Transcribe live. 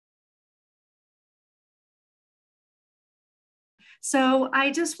So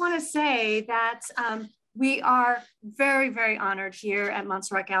I just want to say that we are very, very honored here at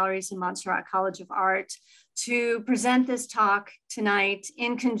Montserrat Galleries and Montserrat College of Art to present this talk tonight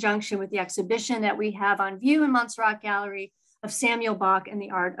in conjunction with the exhibition that we have on view in Montserrat Gallery of Samuel Bach and the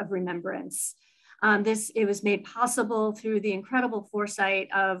Art of Remembrance. It was made possible through the incredible foresight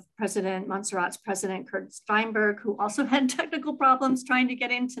of Montserrat's president, Kurt Steinberg, who also had technical problems trying to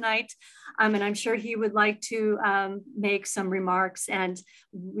get in tonight. And I'm sure he would like to make some remarks, and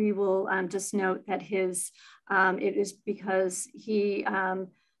we will just note that it is because he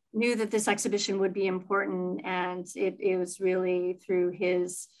knew that this exhibition would be important, and it was really through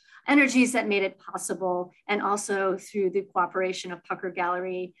his energies that made it possible, and also through the cooperation of Pucker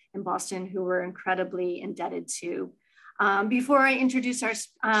Gallery in Boston, who we're incredibly indebted to. Before I introduce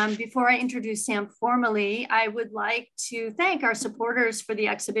Sam formally, I would like to thank our supporters for the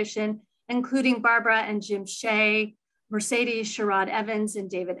exhibition, including Barbara and Jim Shea, Mercedes Sherrod Evans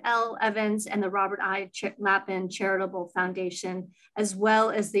and David L. Evans, and the Robert I. Lappin Charitable Foundation, as well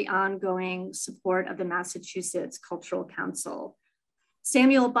as the ongoing support of the Massachusetts Cultural Council.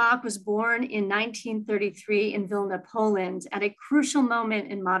 Samuel Bach was born in 1933 in Vilna, Poland, at a crucial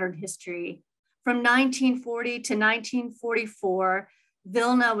moment in modern history. From 1940 to 1944,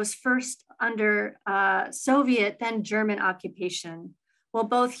 Vilna was first under Soviet, then German occupation. While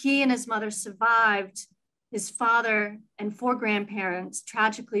both he and his mother survived, his father and 4 grandparents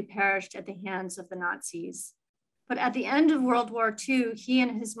tragically perished at the hands of the Nazis. But at the end of World War II, he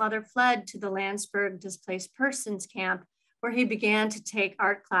and his mother fled to the Landsberg displaced persons camp, where he began to take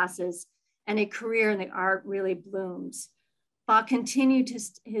art classes, and a career in the art really blooms. Bach continued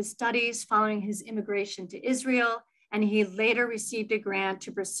his studies following his immigration to Israel, and he later received a grant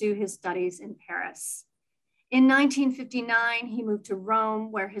to pursue his studies in Paris. In 1959, he moved to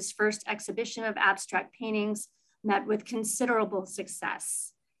Rome, where his first exhibition of abstract paintings met with considerable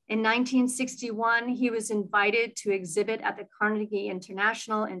success. In 1961, he was invited to exhibit at the Carnegie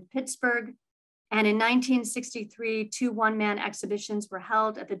International in Pittsburgh. And in 1963, 2 one-man exhibitions were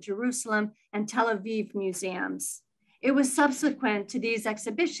held at the Jerusalem and Tel Aviv museums. It was subsequent to these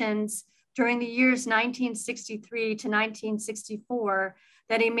exhibitions during the years 1963 to 1964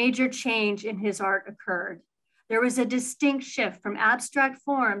 that a major change in his art occurred. There was a distinct shift from abstract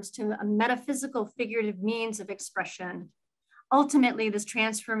forms to a metaphysical figurative means of expression. Ultimately, this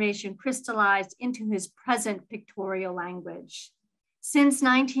transformation crystallized into his present pictorial language. Since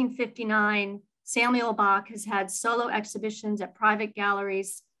 1959, Samuel Bach has had solo exhibitions at private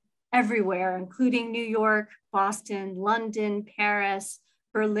galleries everywhere, including New York, Boston, London, Paris,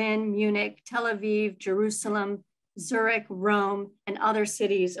 Berlin, Munich, Tel Aviv, Jerusalem, Zurich, Rome, and other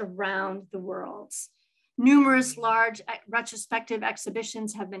cities around the world. Numerous large retrospective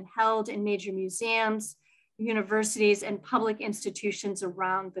exhibitions have been held in major museums, universities, and public institutions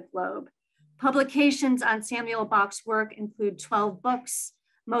around the globe. Publications on Samuel Bach's work include 12 books,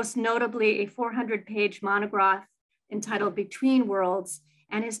 most notably a 400-page monograph entitled Between Worlds,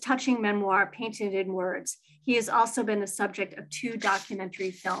 and his touching memoir, Painted in Words. He has also been the subject of 2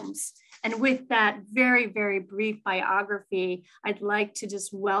 documentary films. And with that very, very brief biography, I'd like to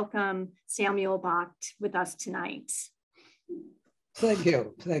just welcome Samuel Bach with us tonight. Thank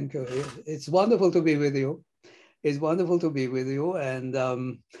you, thank you. It's wonderful to be with you. It's wonderful to be with you. And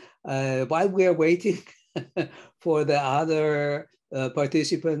while we are waiting for the other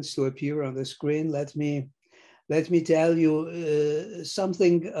participants to appear on the screen, let me tell you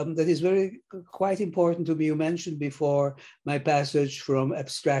something that is quite important to me. You mentioned before my passage from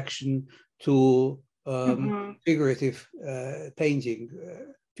abstraction to figurative painting,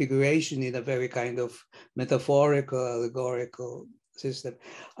 figuration in a very kind of metaphorical, allegorical system.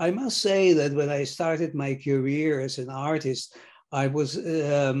 I must say that when I started my career as an artist, I was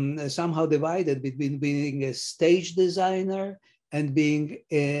somehow divided between being a stage designer and being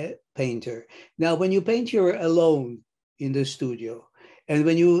a painter. Now, when you paint, you're alone in the studio. And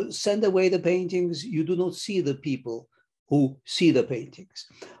when you send away the paintings, you do not see the people who see the paintings.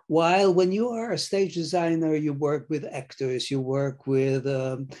 While when you are a stage designer, you work with actors, you work with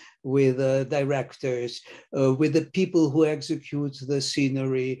directors, with the people who execute the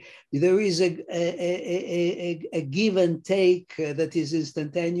scenery. There is a give and take that is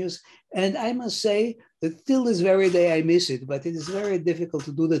instantaneous. And I must say that till this very day, I miss it, but it is very difficult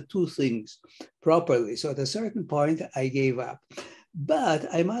to do the 2 things properly. So at a certain point, I gave up.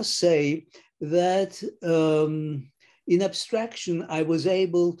 But I must say that in abstraction, I was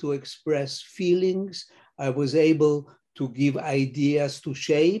able to express feelings. I was able to give ideas to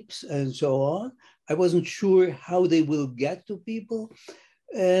shapes and so on. I wasn't sure how they will get to people.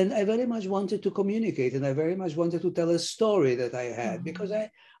 And I very much wanted to communicate, and I very much wanted to tell a story that I had, because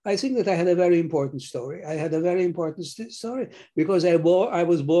I think that I had a very important story. I had a very important story because I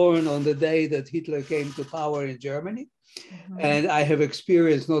was born on the day that Hitler came to power in Germany. And I have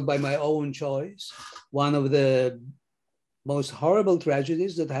experienced, not by my own choice, one of the most horrible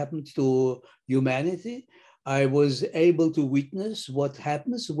tragedies that happened to humanity. I was able to witness what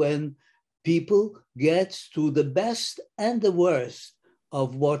happens when people get to the best and the worst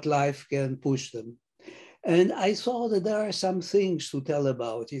of what life can push them. And I saw that there are some things to tell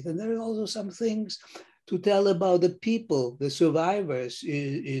about it. And there are also some things to tell about the people, the survivors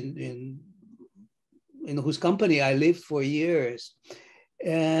in whose company I lived for years.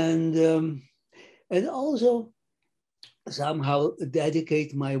 And also somehow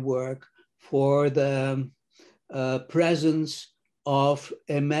dedicate my work for the presence of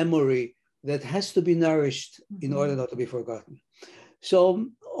a memory that has to be nourished in order not to be forgotten. So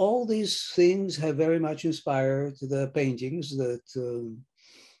all these things have very much inspired the paintings that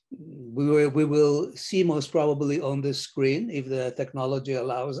we will see most probably on the screen if the technology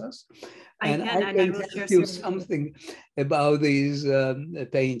allows us. I can tell you something about these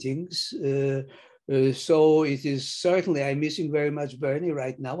paintings. So it is certainly, I'm missing very much Bernie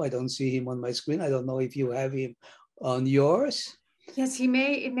right now. I don't see him on my screen. I don't know if you have him on yours. Yes, it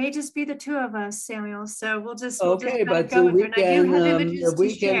may just be the two of us, Samuel. So we'll just go with it.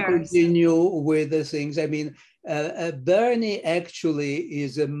 We can continue with the things. I mean, Bernie actually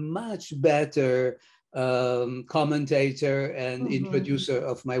is a much better commentator and introducer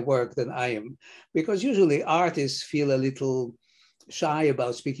of my work than I am, because usually artists feel a little shy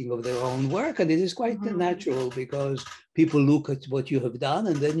about speaking of their own work, and it is quite natural because people look at what you have done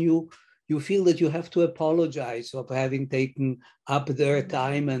and then you feel that you have to apologize of having taken up their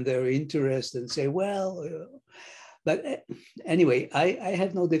time and their interest and say, well, but anyway, I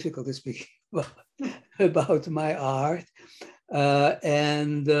have no difficulty speaking about my art.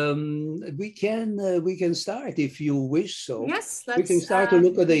 And we can start if you wish so. Yes, we can start to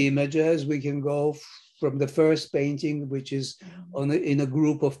look at the images. We can go from the first painting, which is in a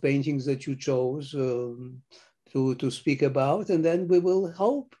group of paintings that you chose to speak about, and then we will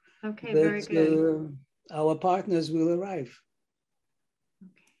hope that very good. Our partners will arrive.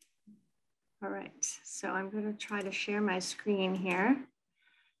 Okay. All right, so I'm going to try to share my screen here.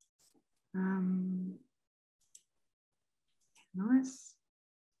 Nice.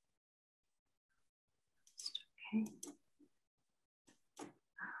 Okay.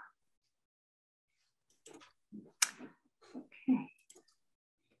 Okay.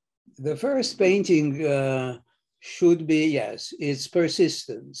 The first painting should be, yes, it's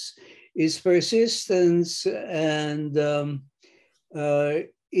persistence. It's persistence, and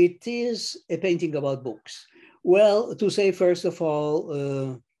it is a painting about books. Well, to say first of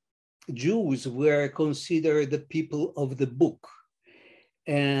all, Jews were considered the people of the book.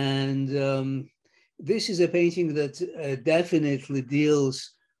 And this is a painting that definitely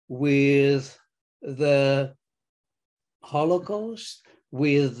deals with the Holocaust,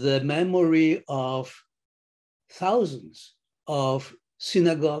 with the memory of thousands of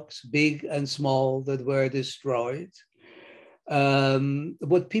synagogues, big and small, that were destroyed.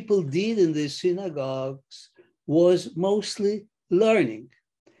 What people did in these synagogues was mostly learning,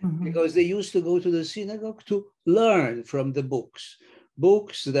 because they used to go to the synagogue to learn from the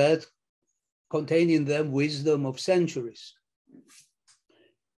books that contain in them wisdom of centuries.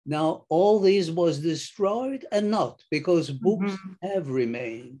 Now, all this was destroyed, and not because books have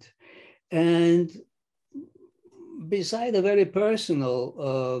remained. And beside a very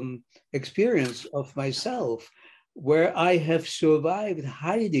personal experience of myself, where I have survived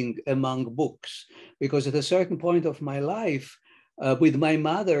hiding among books, because at a certain point of my life, with my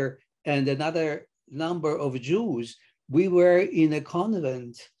mother and another number of Jews, we were in a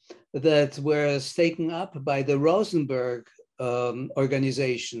convent that was taken up by the Rosenberg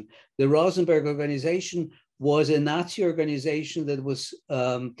organization. The Rosenberg organization was a Nazi organization that was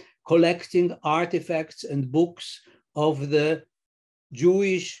collecting artifacts and books of the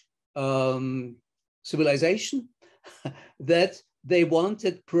Jewish civilization that they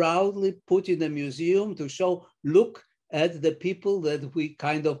wanted proudly put in a museum to show, look at the people that we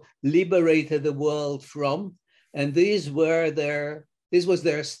kind of liberated the world from, and this was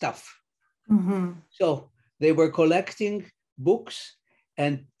their stuff. So they were collecting books,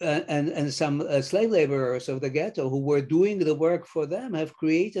 and some slave laborers of the ghetto who were doing the work for them have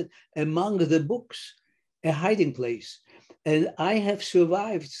created among the books a hiding place. And I have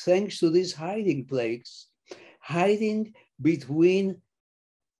survived thanks to this hiding place, hiding between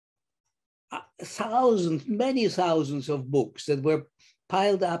many thousands of books that were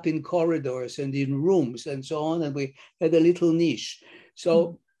piled up in corridors and in rooms and so on, and we had a little niche.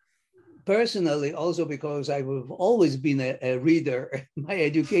 So personally, also because I've always been a reader, my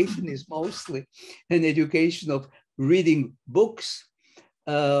education is mostly an education of reading books.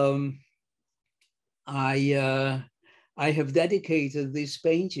 I have dedicated this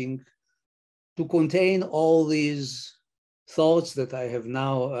painting to contain all these thoughts that I have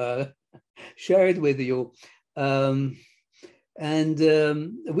now shared with you.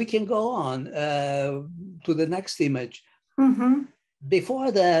 We can go on to the next image. Mm-hmm.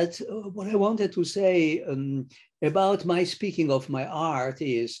 Before that, what I wanted to say about my speaking of my art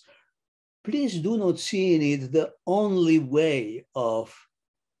is, please do not see in it the only way of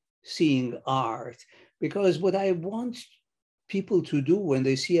seeing art, because what I want people to do when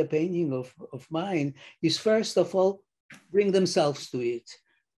they see a painting of mine is, first of all, bring themselves to it,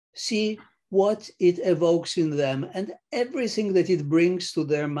 see what it evokes in them, and everything that it brings to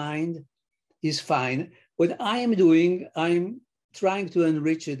their mind is fine. What I am doing, I'm trying to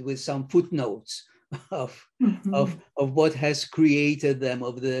enrich it with some footnotes of what has created them,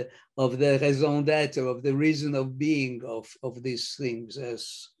 of the raison d'être, of the reason of being of these things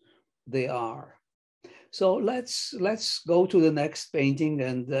as they are. So let's go to the next painting,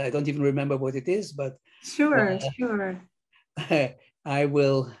 and I don't even remember what it is, but sure. I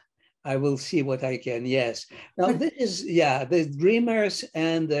will see what I can. Yes. Now this is, the dreamers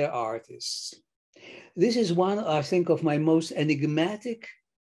and their artists. This is one, I think, of my most enigmatic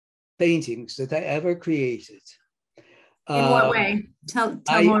paintings that I ever created. In what way? Tell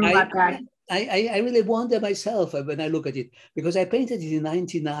more about that. I really wonder myself when I look at it, because I painted it in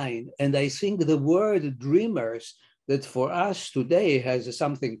 '99, and I think the word dreamers, that for us today has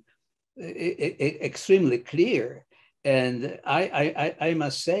something extremely clear. And I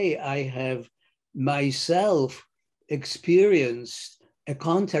must say, I have myself experienced a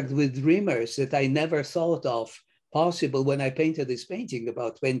contact with dreamers that I never thought of possible when I painted this painting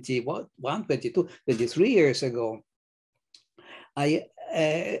about 21, 22, 23 years ago. I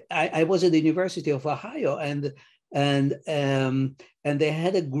was at the University of Ohio, and they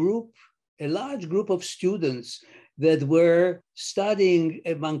had a large group of students that were studying,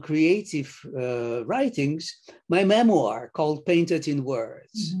 among creative writings, my memoir called Painted in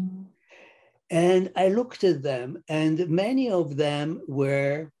Words. Mm-hmm. And I looked at them, and many of them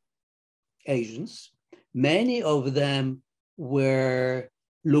were Asians. Many of them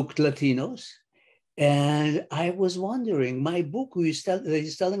looked Latinos. And I was wondering, my book is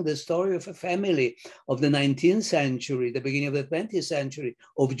telling the story of a family of the 19th century, the beginning of the 20th century,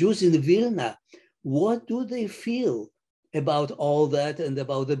 of Jews in Vilna. What do they feel about all that and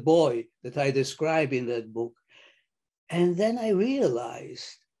about the boy that I describe in that book? And then I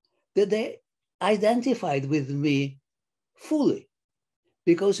realized that they identified with me fully,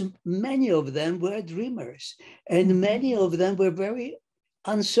 because many of them were dreamers, and many of them were very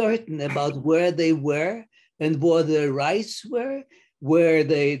uncertain about where they were and what their rights were, where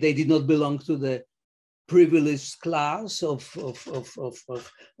they did not belong to the privileged class of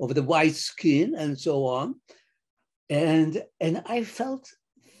the white skin and so on. And I felt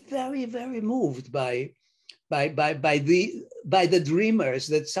very, very moved by the dreamers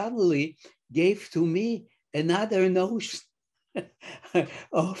that suddenly gave to me another notion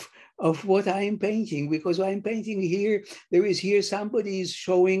of what I am painting, because I'm painting here, somebody is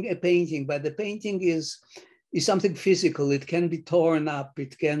showing a painting, but the painting is something physical. It can be torn up.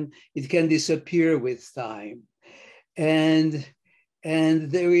 It can disappear with time. And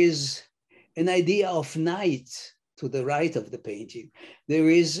there is an idea of night to the right of the painting. There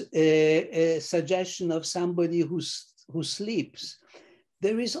is a suggestion of somebody who sleeps.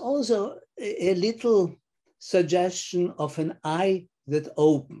 There is also a little suggestion of an eye that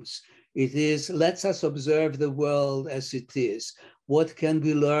opens. It is, lets us observe the world as it is. What can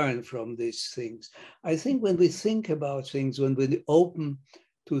we learn from these things? I think when we think about things, when we open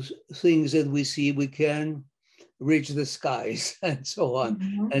to things that we see, we can reach the skies and so on.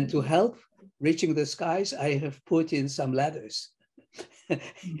 Mm-hmm. And to help reaching the skies, I have put in some ladders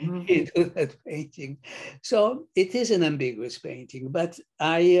mm-hmm. into that painting. So it is an ambiguous painting, but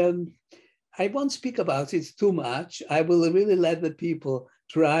I won't speak about it too much. I will really let the people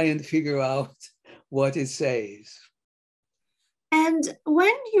try and figure out what it says. And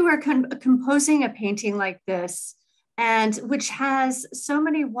when you are composing a painting like this, and which has so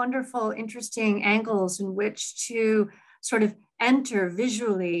many wonderful, interesting angles in which to sort of enter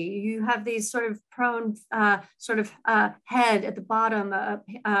visually, you have these sort of prone, head at the bottom,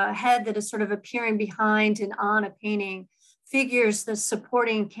 a head that is sort of appearing behind and on a painting, figures the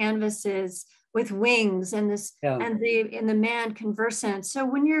supporting canvases, with wings and this Yeah. and the man conversant. So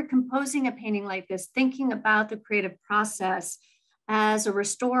when you're composing a painting like this, thinking about the creative process as a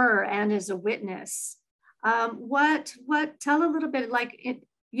restorer and as a witness, what tell a little bit, like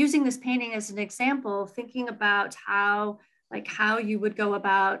using this painting as an example, thinking about how you would go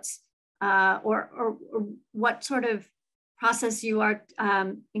about or what sort of process you are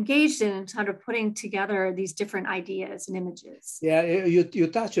engaged in sort of putting together these different ideas and images. Yeah, you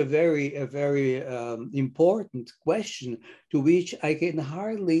touch a very important question to which I can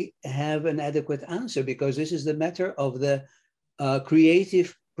hardly have an adequate answer, because this is the matter of the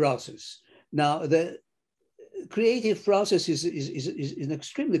creative process. Now, the creative process is an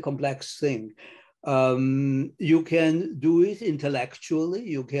extremely complex thing. You can do it intellectually.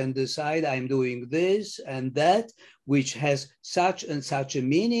 You can decide, I'm doing this and that, which has such and such a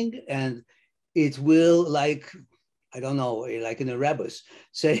meaning, and it will, like, I don't know, like in a rebus,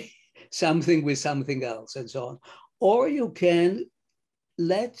 say something with something else and so on. Or you can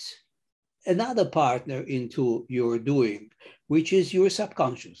let another partner into your doing, which is your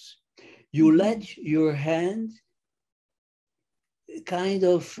subconscious. You let your hand kind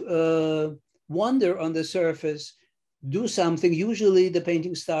of wander on the surface, do something. Usually the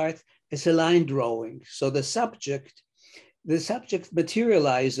painting starts as a line drawing. So the subject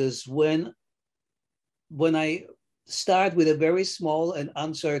materializes when I start with a very small and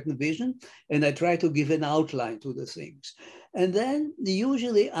uncertain vision, and I try to give an outline to the things. And then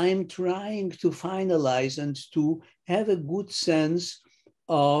usually I'm trying to finalize and to have a good sense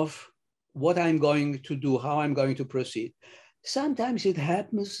of what I'm going to do, how I'm going to proceed. Sometimes it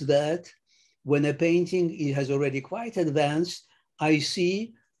happens that when a painting has already quite advanced, I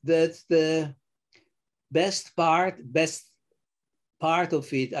see that the best part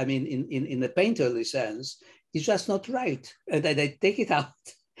of it, I mean, in a painterly sense, is just not right. And then I take it out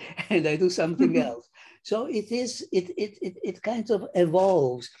and I do something else. So it kind of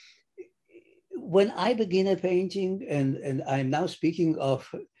evolves. When I begin a painting, and I'm now speaking of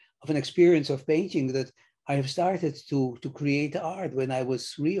an experience of painting that I have started to create art when I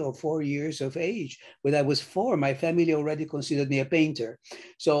was 3 or 4 years of age. When I was 4, my family already considered me a painter.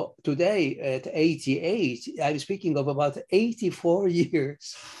 So today at 88, I'm speaking of about 84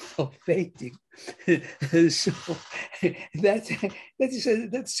 years of painting. So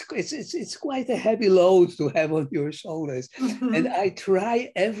it's quite a heavy load to have on your shoulders. And I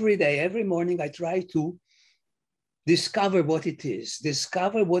try every day, every morning, I try to discover what it is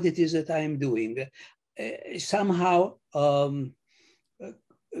that I'm doing. Somehow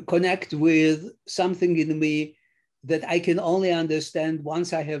connect with something in me that I can only understand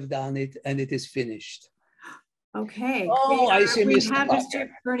once I have done it and it is finished. Okay. Oh, I see we Mr. have Mr.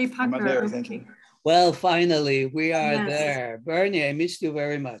 Bernie Puckner. There, okay. Well, finally, we are there. Bernie, I missed you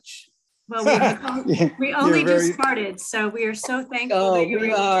very much. Well, we only just started, so we are so thankful. Oh,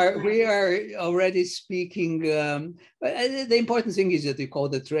 we are already speaking. The important thing is that you call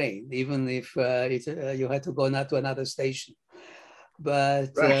the train, even if you had to go not to another station. But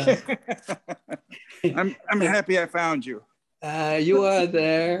I'm happy I found you. You are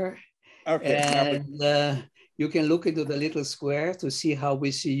there, okay, and you can look into the little square to see how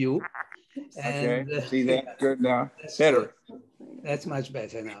we see you. Okay, And, see that good now. Better. That's much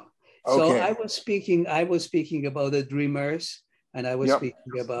better now. Okay. So I was speaking about the dreamers, and I was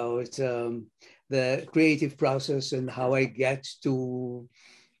speaking about the creative process and how I get to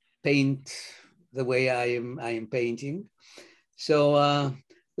paint the way I am painting. So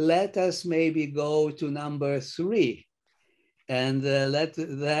let us maybe go to number 3, and let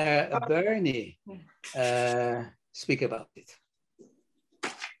Bernie speak about it.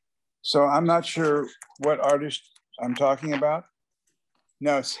 So I'm not sure what artist I'm talking about.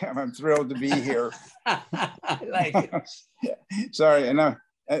 No, Sam, I'm thrilled to be here. I like it. Sorry, and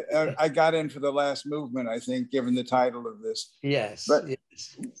I got in for the last movement, I think, given the title of this. Yes. But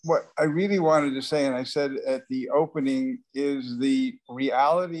yes. What I really wanted to say, and I said at the opening, is the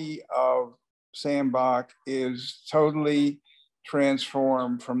reality of Sam Bach is totally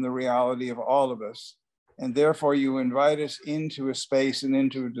transformed from the reality of all of us. And therefore, you invite us into a space and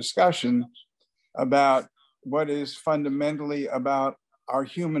into a discussion about what is fundamentally about our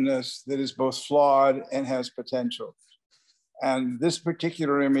humanness that is both flawed and has potential. And this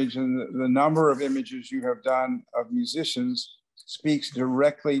particular image and the number of images you have done of musicians speaks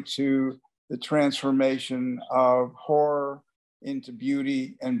directly to the transformation of horror into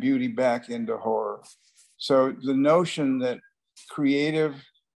beauty and beauty back into horror. So the notion that creative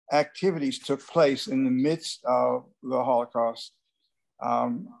activities took place in the midst of the Holocaust,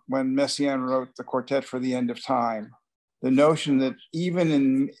 when Messiaen wrote the Quartet for the End of Time, the notion that even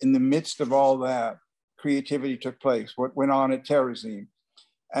in the midst of all that, creativity took place, what went on at Terezin.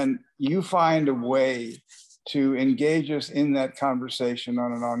 And you find a way to engage us in that conversation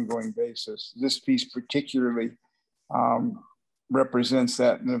on an ongoing basis. This piece particularly represents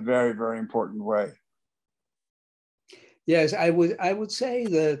that in a very, very important way. Yes, I would say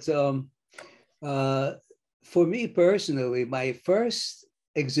that for me personally, my first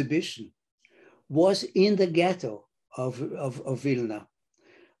exhibition was in the ghetto of Vilna.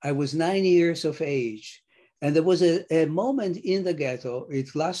 I was 9 years of age, and there was a moment in the ghetto.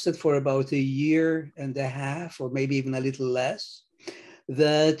 It lasted for about 1.5 years, or maybe even a little less,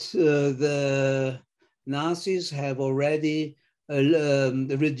 that the Nazis have already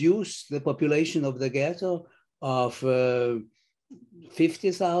reduced the population of the ghetto of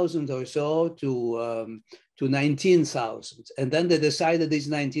 50,000 or so to 19,000. And then they decided these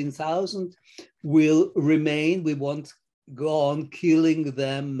 19,000 will remain. We won't go on killing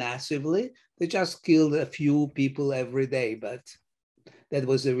them massively. They just killed a few people every day, but that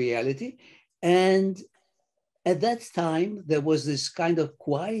was the reality. And at that time, there was this kind of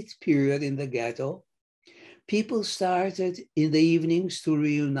quiet period in the ghetto. People started in the evenings to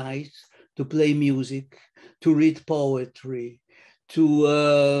reunite, to play music, to read poetry,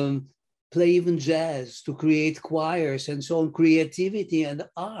 to play even jazz, to create choirs and so on. Creativity and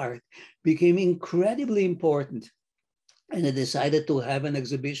art became incredibly important. And I decided to have an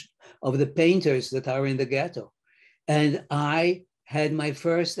exhibition of the painters that are in the ghetto. And I had my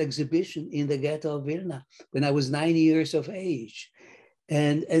first exhibition in the ghetto of Vilna when I was 9 years of age.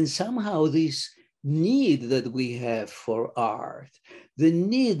 And somehow this need that we have for art, the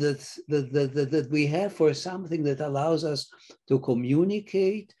need that we have for something that allows us to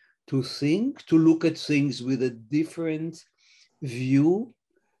communicate, to think, to look at things with a different view,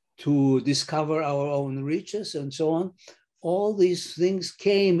 to discover our own riches and so on. All these things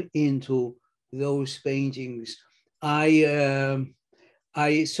came into those paintings. I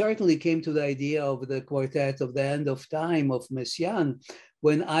certainly came to the idea of the quartet of the end of time of Messiaen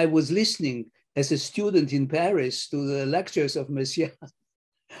when I was listening as a student in Paris to the lectures of Messiaen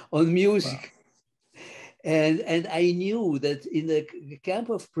on music. Wow. And I knew that in the camp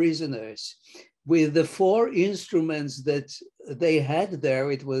of prisoners, with the 4 instruments that they had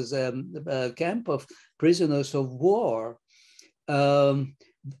there, it was a camp of prisoners of war.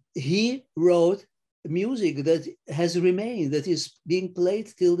 He wrote music that has remained, that is being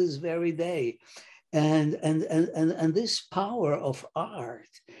played till this very day. And this power of art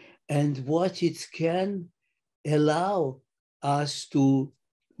and what it can allow us to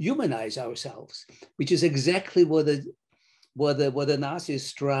humanize ourselves, which is exactly what the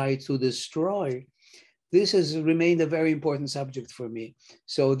Nazis tried to destroy. This has remained a very important subject for me.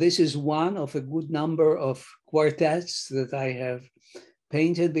 So this is one of a good number of quartets that I have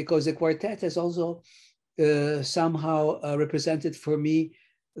painted, because the quartet has also somehow represented for me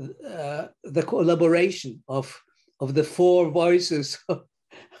the collaboration of the 4 voices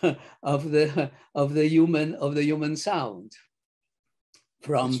of the human sound,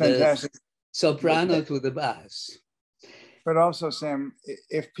 from the soprano to the bass. But also, Sam,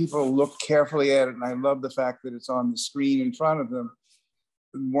 if people look carefully at it, and I love the fact that it's on the screen in front of them,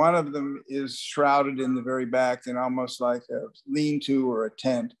 one of them is shrouded in the very back in almost like a lean-to or a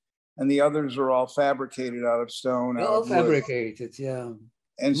tent, and the others are all fabricated out of stone. All fabricated, yeah.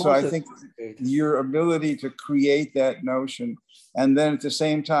 And so I think your ability to create that notion, and then at the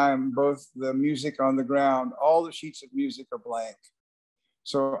same time, both the music on the ground, all the sheets of music are blank.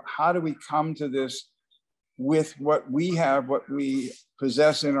 So how do we come to this with what we have, what we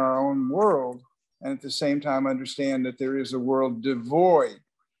possess in our own world, and at the same time understand that there is a world devoid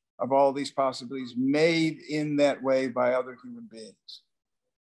of all these possibilities made in that way by other human beings?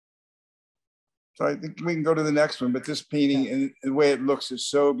 So I think we can go to the next one, but this painting and the way it looks is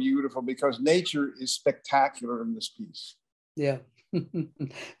so beautiful because nature is spectacular in this piece. Yeah.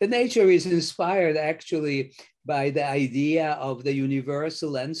 The nature is inspired actually by the idea of the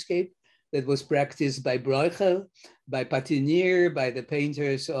universal landscape that was practiced by Bruegel, by Patinier, by the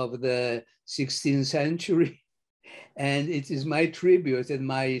painters of the 16th century. And it is my tribute and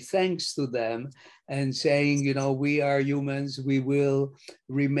my thanks to them, and saying, you know, we are humans, we will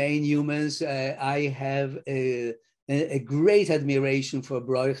remain humans. I have a great admiration for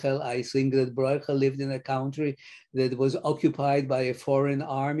Bruegel. I think that Bruegel lived in a country that was occupied by a foreign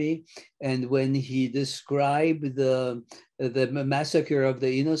army. And when he described the massacre of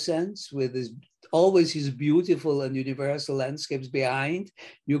the innocents with always his beautiful and universal landscapes behind,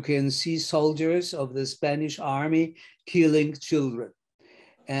 you can see soldiers of the Spanish army killing children.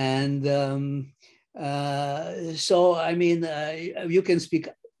 And So, I mean, you can speak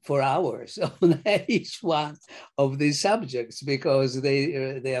for hours on each one of these subjects because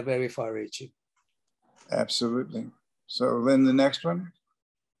they are very far-reaching. Absolutely. So, Lynn, the next one.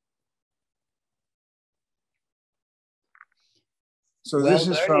 So well, this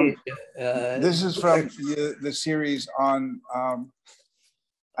is from the series on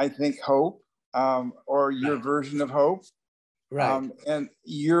I think hope, or your version of hope, right? And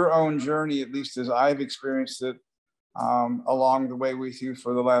your own journey, at least as I've experienced it along the way with you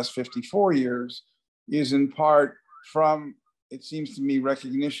for the last 54 years, is in part from, it seems to me,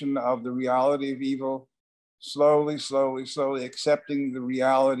 recognition of the reality of evil, slowly accepting the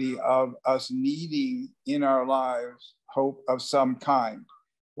reality of us needing in our lives hope of some kind,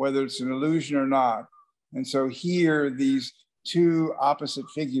 whether it's an illusion or not. And so here, these two opposite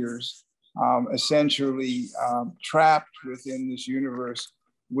figures, essentially trapped within this universe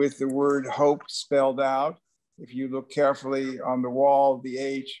with the word hope spelled out. If you look carefully on the wall, the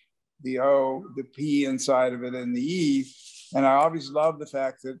H, the O, the P inside of it, and the E. And I always love the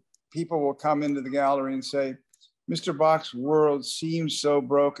fact that people will come into the gallery and say, Mr. Bach's world seems so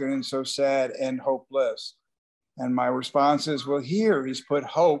broken and so sad and hopeless. And my response is, well, here he's put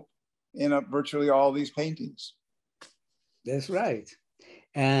hope in virtually all these paintings. That's right.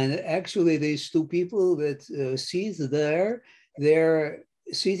 And actually, these two people that sit there, they're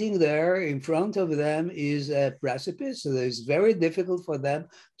sitting there. In front of them is a precipice. So it's very difficult for them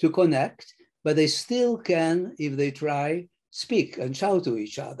to connect, but they still can, if they try, speak and shout to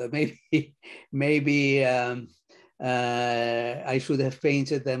each other. Maybe I should have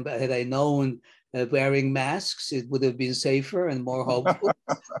painted them, but had I known wearing masks, it would have been safer and more hopeful.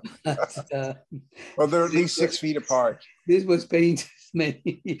 But, well, they're at least 6 feet apart. This was painted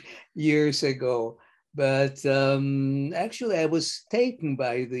many years ago. But actually, I was taken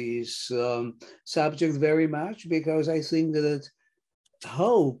by this subject very much because I think that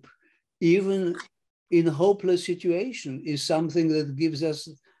hope, even in hopeless situation, is something that gives us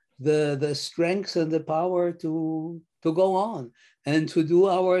the strength and the power to go on and to do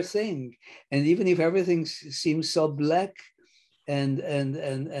our thing. And even if everything seems so black and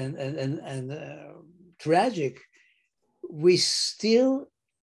tragic, we still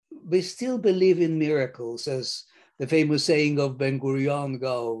believe in miracles, as the famous saying of Ben-Gurion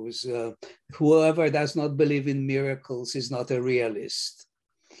goes, whoever does not believe in miracles is not a realist.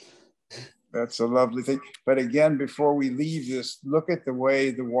 That's a lovely thing. But again, before we leave this, look at the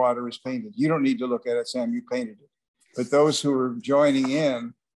way the water is painted. You don't need to look at it, Sam, you painted it. But those who are joining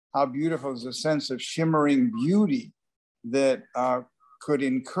in, how beautiful is a sense of shimmering beauty that could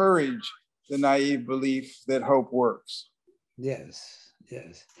encourage the naive belief that hope works. Yes.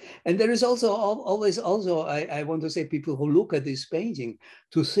 Yes, and there is also always I want to say, people who look at this painting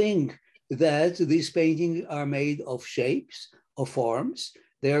to think that these paintings are made of shapes, of forms.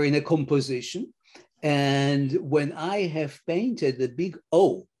 They are in a composition. And when I have painted the big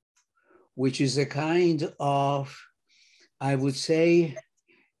O, which is a kind of, I would say,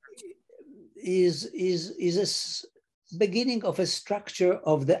 is a beginning of a structure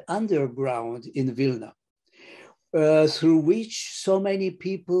of the underground in Vilna. Through which so many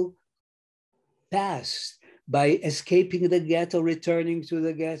people passed by escaping the ghetto, returning to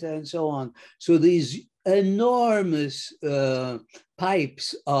the ghetto, and so on. So these enormous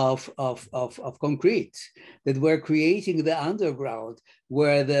pipes of concrete that were creating the underground,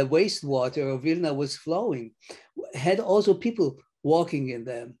 where the wastewater of Vilna was flowing, had also people walking in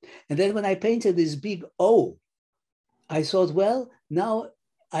them. And then when I painted this big O, I thought, well, now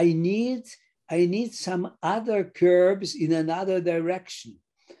I need some other curbs in another direction.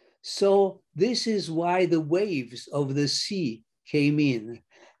 So this is why the waves of the sea came in,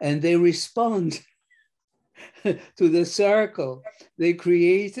 and they respond to the circle. They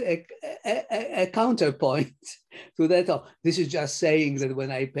create a counterpoint to that. This is just saying that when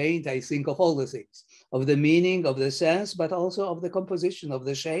I paint, I think of all the things, of the meaning, of the sense, but also of the composition, of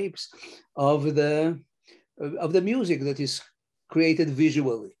the shapes, of the music that is created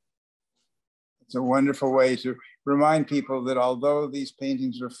visually. It's a wonderful way to remind people that although these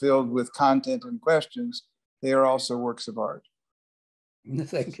paintings are filled with content and questions, they are also works of art.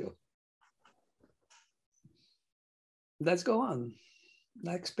 Thank you. Let's go on.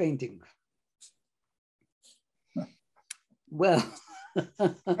 Next painting. Well.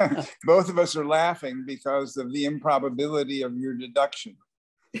 Both of us are laughing because of the improbability of your deduction.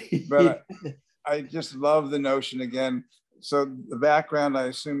 But I just love the notion again. So the background, I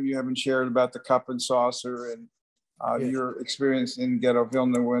assume you haven't shared about the cup and saucer and yes, your experience in Ghetto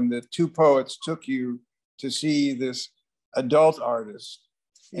Vilna when the two poets took you to see this adult artist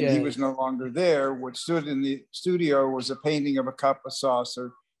and he was no longer there. What stood in the studio was a painting of a cup, a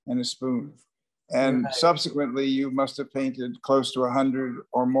saucer, and a spoon. And subsequently, you must have painted close to 100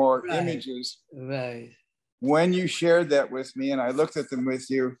 or more images. Right. When you shared that with me and I looked at them with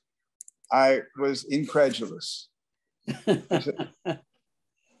you, I was incredulous. I said,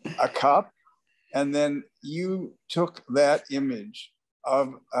 a cup? And then you took that image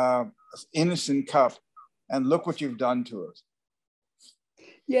of an innocent cup and look what you've done to it.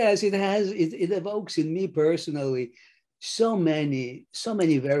 Yes, it has. It evokes in me personally so many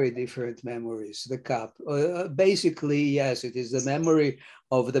very different memories. The cup, basically, yes, it is the memory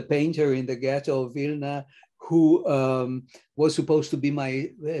of the painter in the ghetto of Vilna who was supposed to be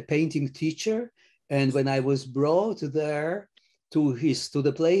my painting teacher, and when I was brought there to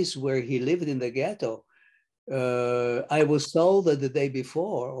the place where he lived in the ghetto, I was told that the day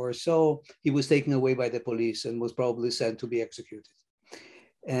before or so he was taken away by the police and was probably sent to be executed.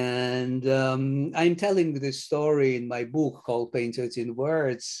 And I'm telling this story in my book called Painted in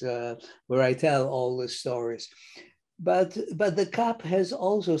Words, where I tell all the stories. But the cup has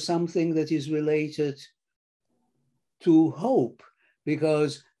also something that is related to hope,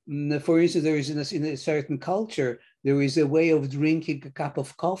 because, for instance, there is in a certain culture, there is a way of drinking a cup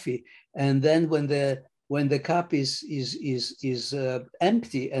of coffee, and then when the cup is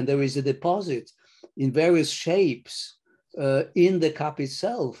empty and there is a deposit in various shapes in the cup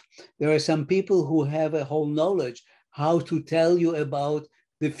itself, there are some people who have a whole knowledge how to tell you about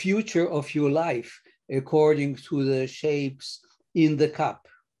the future of your life according to the shapes in the cup.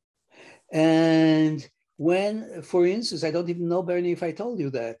 And when, for instance, I don't even know, Bernie, if I told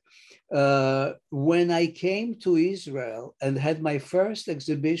you that, when I came to Israel and had my first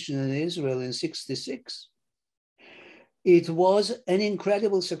exhibition in Israel in '66, it was an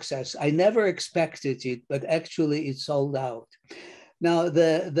incredible success. I never expected it, but actually it sold out. Now,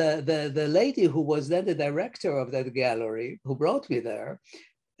 the lady who was then the director of that gallery, who brought me there,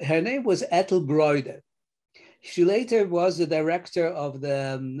 her name was Ethel Broide. She later was the director of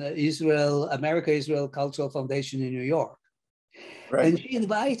the America-Israel Cultural Foundation in New York. Right. And she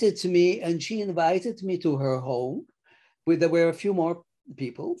invited me to her home. There were a few more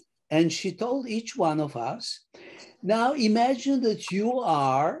people, and she told each one of us, now imagine that you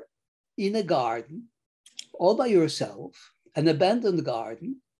are in a garden all by yourself, an abandoned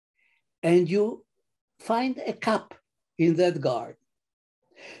garden, and you find a cup in that garden.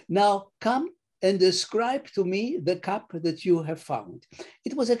 Now come and describe to me the cup that you have found.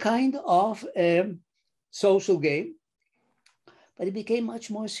 It was a kind of social game, but it became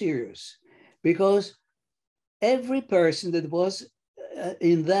much more serious because every person that was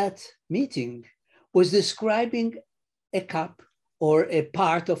in that meeting was describing a cup or a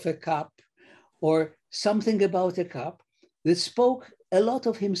part of a cup or something about a cup that spoke a lot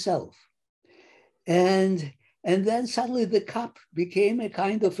of himself. And then suddenly the cup became a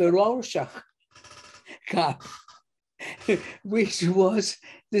kind of a Rorschach cup, which was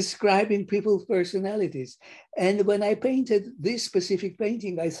describing people's personalities. And when I painted this specific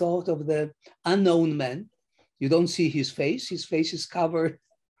painting, I thought of the unknown man. You don't see his face. His face is covered,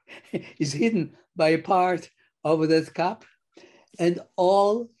 is hidden by a part of that cup. And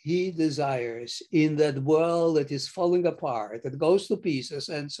all he desires in that world that is falling apart, that goes to pieces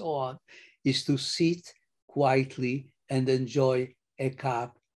and so on, is to sit quietly and enjoy a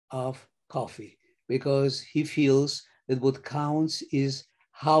cup of coffee, because he feels that what counts is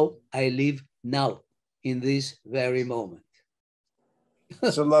how I live now in this very moment.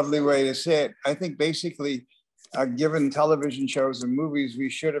 That's a lovely way to say it. I think basically, given television shows and movies, you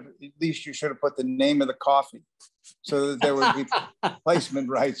should have put the name of the coffee so that there would be placement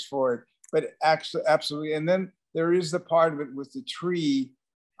rights for it. But actually, absolutely. And then there is the part of it with the tree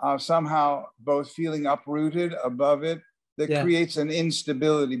somehow both feeling uprooted above it that creates an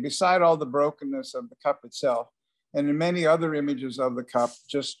instability beside all the brokenness of the cup itself. And in many other images of the cup,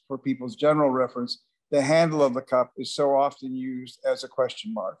 just for people's general reference, the handle of the cup is so often used as a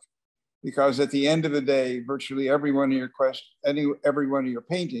question mark. Because at the end of the day, virtually every one of your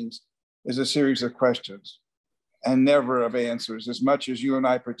paintings is a series of questions and never of answers, as much as you and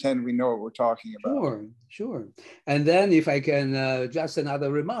I pretend we know what we're talking about. Sure. And then if I can, just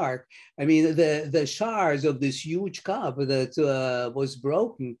another remark, I mean, the shards of this huge cup that was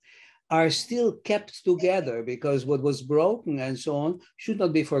broken are still kept together, because what was broken and so on should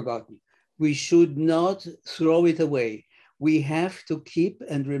not be forgotten. We should not throw it away. We have to keep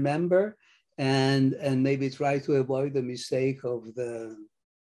and remember and maybe try to avoid the mistake of the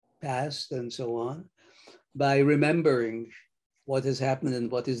past and so on by remembering what has happened and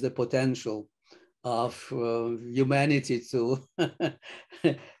what is the potential of humanity to,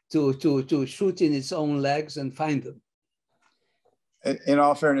 to shoot in its own legs and find them. In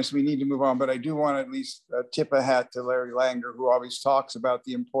all fairness, we need to move on, but I do want to at least tip a hat to Larry Langer, who always talks about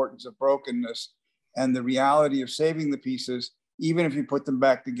the importance of brokenness and the reality of saving the pieces. Even if you put them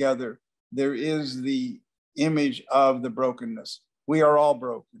back together, there is the image of the brokenness. We are all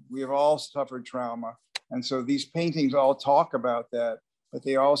broken. We have all suffered trauma. And so these paintings all talk about that, but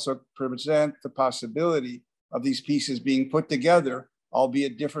they also present the possibility of these pieces being put together,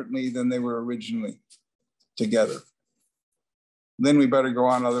 albeit differently than they were originally together. Then we better go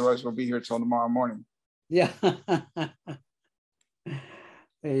on, otherwise we'll be here till tomorrow morning. Yeah.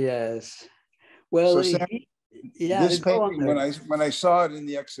 Yes. Well, so Sam, yeah, this painting, when I saw it in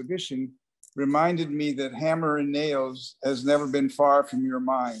the exhibition, reminded me that Hammer and Nails has never been far from your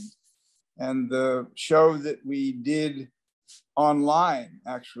mind. And the show that we did online,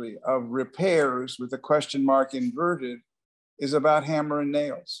 actually, of repairs with a question mark inverted is about Hammer and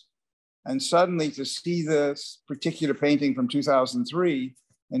Nails. And suddenly to see this particular painting from 2003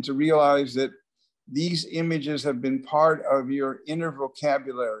 and to realize that these images have been part of your inner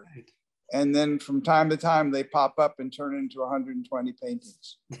vocabulary. And then from time to time, they pop up and turn into 120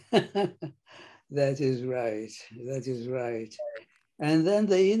 paintings. That is right. That is right. And then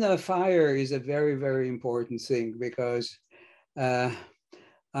the inner fire is a very, very important thing, because I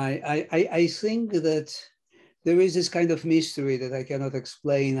think that there is this kind of mystery that I cannot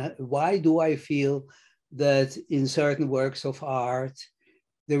explain. Why do I feel that in certain works of art,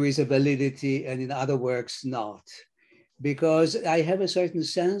 there is a validity and in other works not? Because I have a certain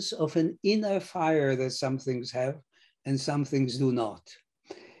sense of an inner fire that some things have and some things do not.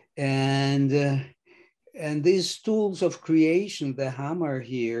 And these tools of creation, the hammer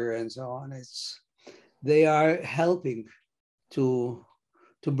here and so on, they are helping to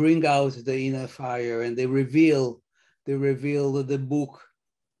bring out the inner fire, and they reveal that the book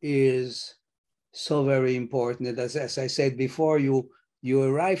is so very important. And as I said before, you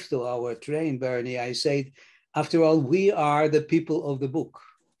arrived to our train, Bernie, I said, after all, we are the people of the book.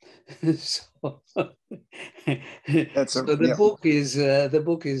 So, the book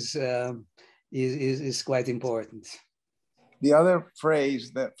is quite important. The other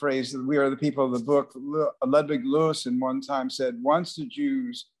phrase, that we are the people of the book, Ludwig Lewis one time said, once the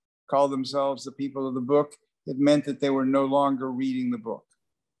Jews called themselves the people of the book, it meant that they were no longer reading the book.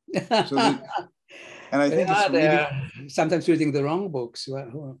 So and I think they're sometimes reading the wrong books.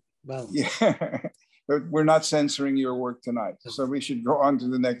 Well, yeah, but we're not censoring your work tonight. So we should go on to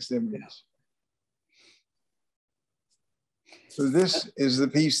the next image. Yeah. So this is the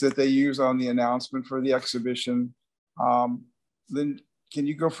piece that they use on the announcement for the exhibition. Then can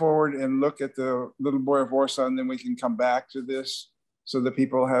you go forward and look at the Little Boy of Warsaw, and then we can come back to this so that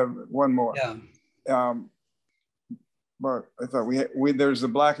people have one more. Yeah. But I thought there's the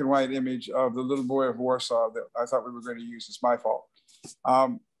black and white image of the Little Boy of Warsaw that I thought we were going to use. It's my fault.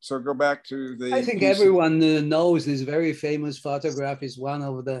 So go back to the. I think everyone knows this very famous photograph is one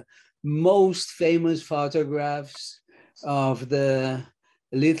of the most famous photographs of the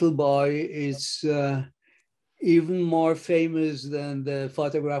little boy. It's even more famous than the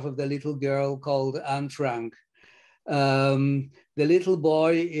photograph of the little girl called Anne Frank. The little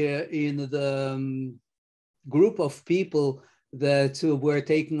boy in the group of people that were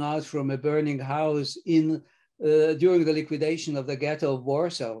taken out from a burning house during the liquidation of the ghetto of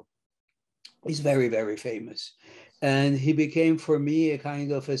Warsaw is very, very famous. And he became for me a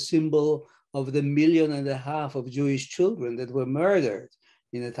kind of a symbol of the 1.5 million of Jewish children that were murdered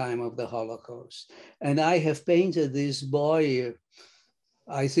in the time of the Holocaust. And I have painted this boy,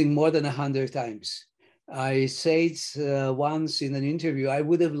 I think, more than 100 times. I said once in an interview, I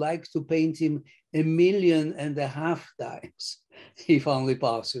would have liked to paint him 1.5 million times, if only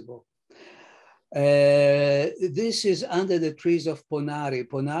possible. This is under the trees of Ponari.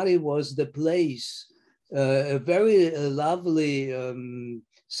 Ponari was the place, a very lovely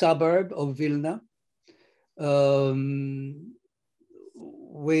suburb of Vilna,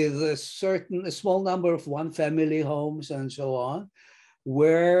 with a small number of one-family homes and so on,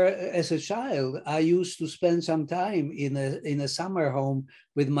 where as a child, I used to spend some time in a summer home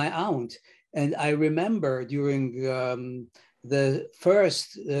with my aunt. And I remember during the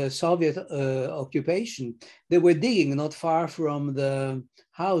first Soviet occupation, they were digging not far from the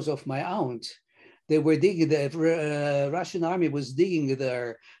house of my aunt. They were digging, the Russian army was digging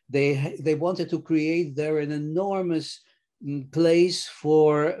there. They wanted to create there an enormous place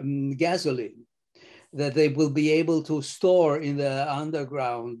for gasoline. that they will be able to store in the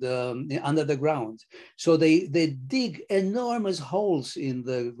underground, under the ground. So they dig enormous holes in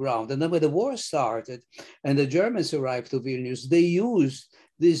the ground. And then when the war started and the Germans arrived to Vilnius, they used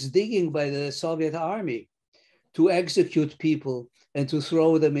this digging by the Soviet army to execute people and to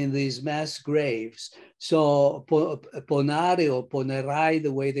throw them in these mass graves. So Ponari, or Ponerai,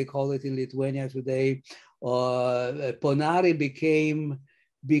 the way they call it in Lithuania today, Ponari became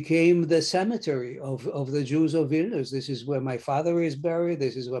the cemetery of the Jews of Vilnius. This is where my father is buried.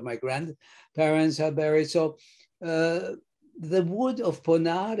 This is where my grandparents are buried. So the wood of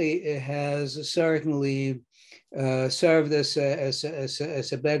Ponari has certainly served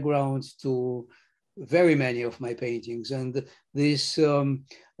as a background to very many of my paintings. And this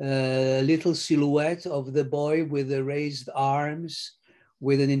little silhouette of the boy with the raised arms,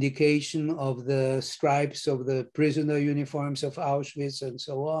 with an indication of the stripes of the prisoner uniforms of Auschwitz and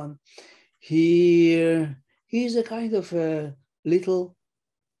so on. He's a kind of a little,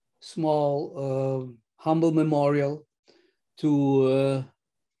 small, humble memorial to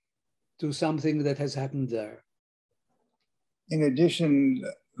something that has happened there. In addition,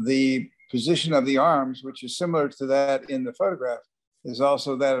 the position of the arms, which is similar to that in the photograph, is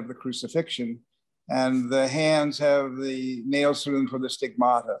also that of the crucifixion. And the hands have the nails through them for the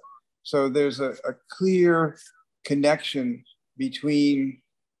stigmata. So there's a clear connection between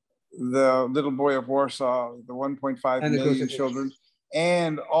the little boy of Warsaw, the 1.5 million children,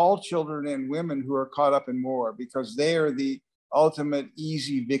 and all children and women who are caught up in war, because they are the ultimate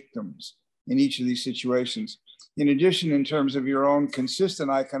easy victims in each of these situations. In addition, in terms of your own consistent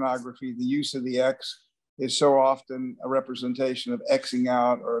iconography, the use of the X is so often a representation of Xing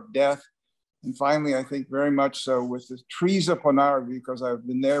out or of death. And finally, I think very much so with the trees of Ponari, because I've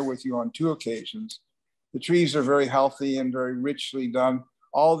been there with you on 2 occasions. The trees are very healthy and very richly done.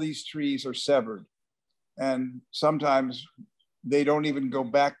 All these trees are severed. And sometimes they don't even go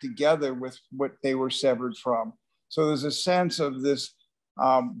back together with what they were severed from. So there's a sense of this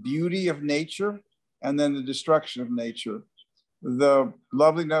beauty of nature, and then the destruction of nature, the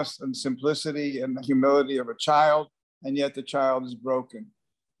loveliness and simplicity and humility of a child, and yet the child is broken.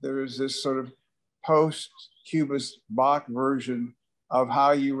 There is this sort of post-Cubist Bach version of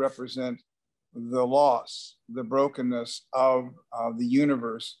how you represent the loss, the brokenness of the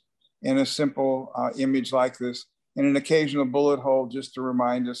universe in a simple image like this, and an occasional bullet hole just to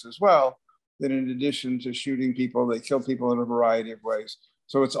remind us as well that in addition to shooting people, they kill people in a variety of ways.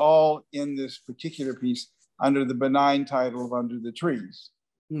 So it's all in this particular piece under the benign title of Under the Trees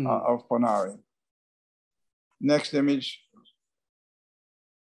of Ponari. Next image.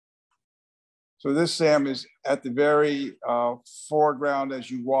 So this, Sam, is at the very foreground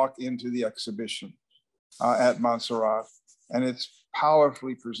as you walk into the exhibition at Montserrat, and it's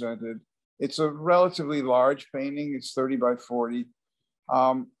powerfully presented. It's a relatively large painting. It's 30 by 40.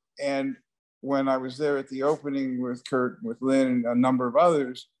 And when I was there at the opening with Kurt, with Lynn, and a number of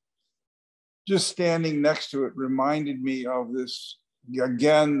others, just standing next to it reminded me of this,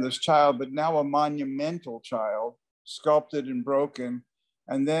 again, this child, but now a monumental child, sculpted and broken,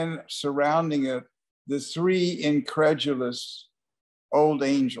 and then surrounding it, the 3 incredulous old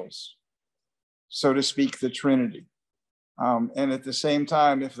angels, so to speak, the Trinity. And at the same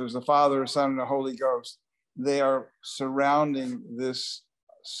time, if there's a Father, a Son, and a Holy Ghost, they are surrounding this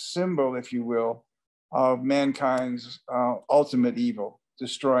symbol, if you will, of mankind's ultimate evil,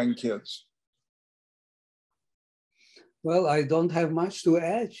 destroying kids. Well, I don't have much to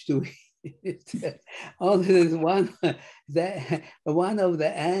add to it. Only that one of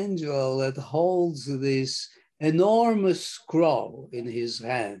the angel that holds this enormous scroll in his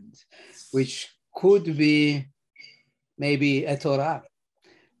hand, which could be maybe a Torah,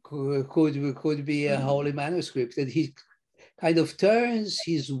 could be a holy manuscript, that he kind of turns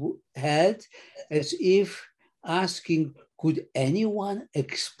his head as if asking, could anyone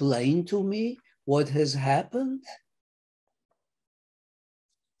explain to me what has happened?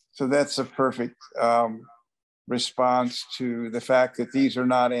 So that's a perfect response to the fact that these are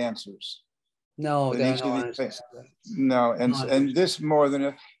not answers. No, there are no answers. No, and this more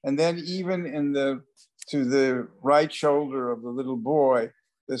than, and then even in to the right shoulder of the little boy,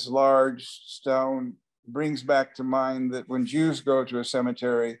 this large stone brings back to mind that when Jews go to a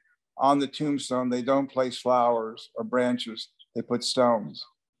cemetery, on the tombstone, they don't place flowers or branches, they put stones.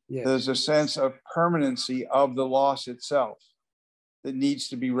 Yes. There's a sense of permanency of the loss itself that needs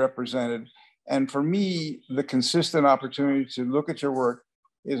to be represented. And for me, the consistent opportunity to look at your work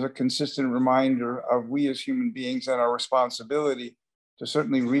is a consistent reminder of we as human beings and our responsibility to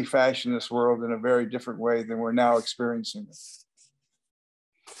certainly refashion this world in a very different way than we're now experiencing it.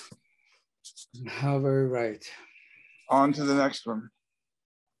 How very right. On to the next one.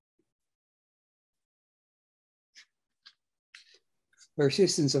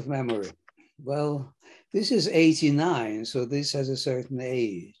 Persistence of memory. Well, this is 89, so this has a certain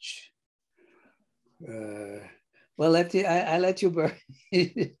age. Well, I let you burn.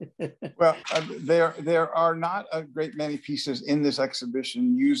 Well, there are not a great many pieces in this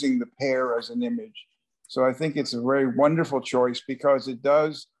exhibition using the pear as an image. So I think it's a very wonderful choice because it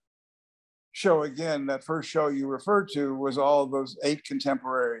does show, again, that first show you referred to was all those 8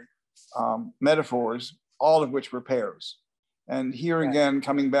 contemporary metaphors, all of which were pears. And here again,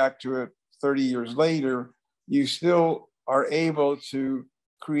 coming back to it 30 years later, you still are able to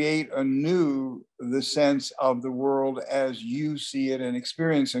create anew the sense of the world as you see it and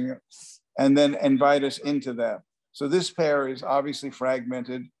experiencing it, and then invite us into that. So this pear is obviously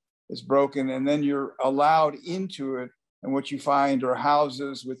fragmented, it's broken, and then you're allowed into it. And what you find are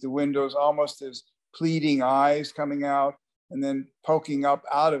houses with the windows almost as pleading eyes coming out, and then poking up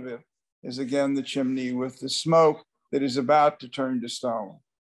out of it is again the chimney with the smoke that is about to turn to stone.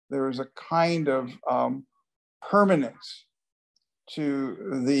 There is a kind of permanence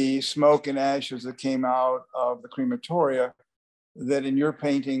to the smoke and ashes that came out of the crematoria that in your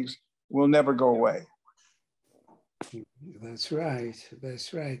paintings will never go away. That's right.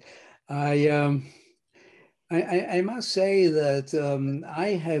 That's right. I must say that I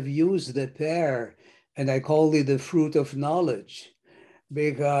have used the pear and I call it the fruit of knowledge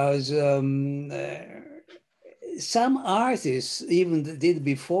because some artists even did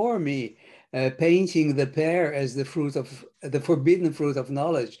before me painting the pear as the fruit of the forbidden fruit of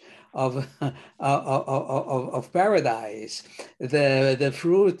knowledge of paradise, the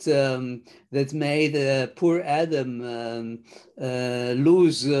fruit that made poor Adam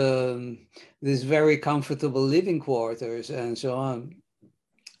lose this very comfortable living quarters and so on.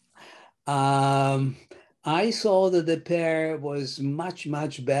 I saw that the pear was much,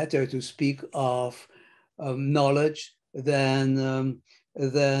 much better to speak of knowledge than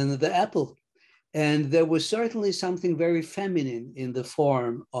the apple. And there was certainly something very feminine in the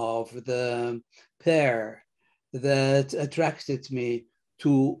form of the pear that attracted me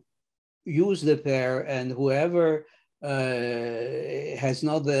to use the pear. And whoever has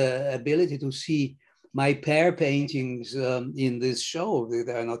not the ability to see my pear paintings in this show,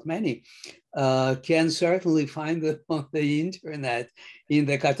 there are not many, can certainly find them on the internet. In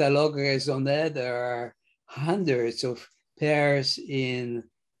the Catalogue Raisonné, there are hundreds of pears in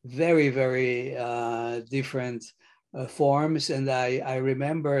very, very different forms. And I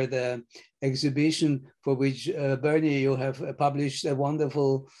remember the exhibition for which, Bernie, you have published a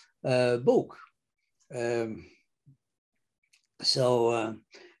wonderful book. So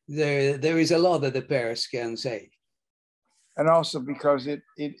there is a lot that the pears can say. And also because it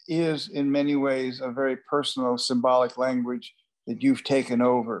is in many ways a very personal, symbolic language that you've taken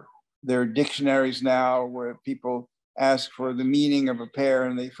over. There are dictionaries now where people ask for the meaning of a pear,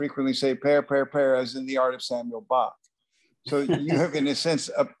 and they frequently say pear, pear, pear, as in the art of Samuel Bach. So you have, in a sense,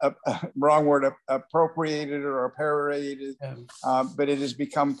 a wrong word, appropriated or appropriated, but it has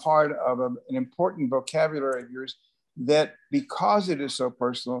become part of an important vocabulary of yours that, because it is so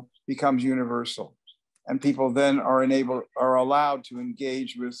personal, becomes universal. And people then are allowed to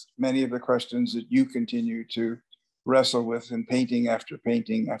engage with many of the questions that you continue to wrestle with in painting after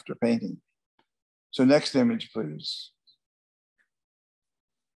painting after painting. So next image, please.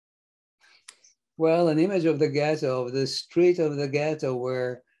 Well, an image of the ghetto, of the street of the ghetto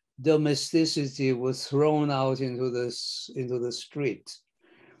where domesticity was thrown out into the street.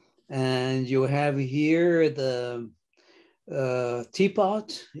 And you have here the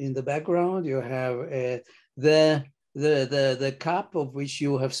teapot in the background. You have the cup of which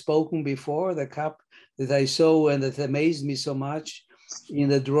you have spoken before, the cup that I saw and that amazed me so much in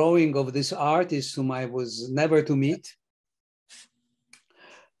the drawing of this artist whom I was never to meet.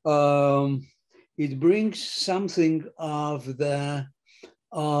 It brings something of the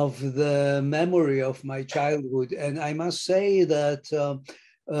memory of my childhood. And I must say that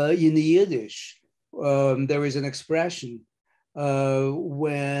in Yiddish, there is an expression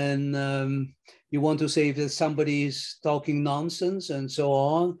when you want to say that somebody is talking nonsense and so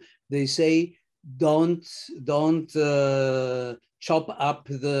on, they say, don't chop up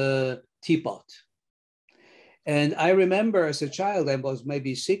the teapot. And I remember as a child, I was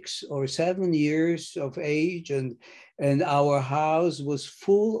maybe 6 or 7 years of age, and our house was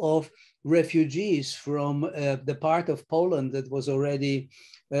full of refugees from the part of Poland that was already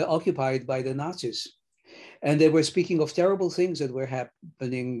occupied by the Nazis. and they were speaking of terrible things that were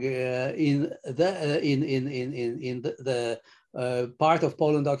happening in the part of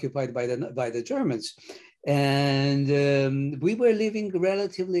Poland occupied by the Germans. And we were living a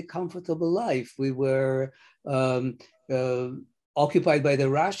relatively comfortable life. We were occupied by the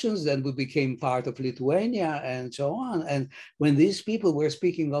Russians, then we became part of Lithuania and so on. And when these people were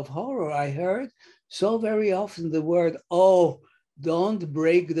speaking of horror, I heard so very often the word, oh, don't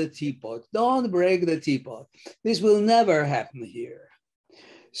break the teapot, don't break the teapot. This will never happen here.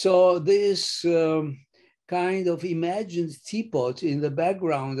 So this kind of imagined teapot in the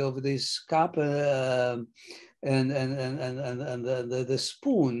background of this cup and the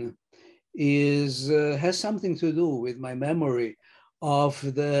spoon has something to do with my memory of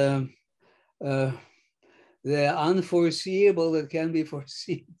the unforeseeable that can be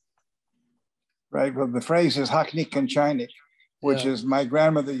foreseen. Right. Well, the phrase is haknik and chinik, which is my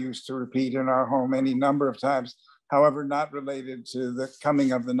grandmother used to repeat in our home any number of times, however, not related to the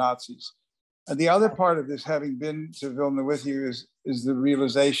coming of the Nazis. And the other part of this, having been to Vilna with you, is the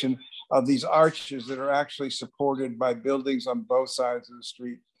realization of these arches that are actually supported by buildings on both sides of the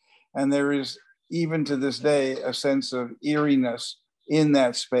street. And there is, even to this day, a sense of eeriness in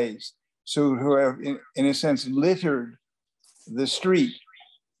that space. So who have, in a sense, littered the street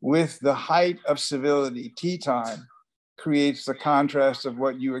with the height of civility. Tea time creates the contrast of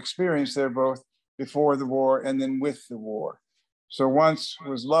what you experienced there, both before the war and then with the war. So once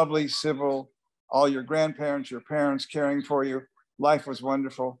was lovely, civil, all your grandparents, your parents caring for you, life was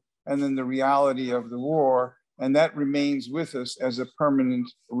wonderful. And then the reality of the war, and that remains with us as a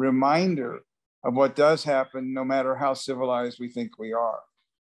permanent reminder of what does happen, no matter how civilized we think we are.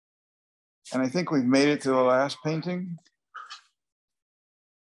 And I think we've made it to the last painting.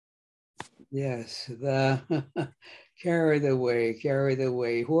 Yes, the carried away.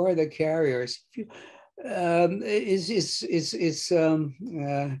 Who are the carriers? It's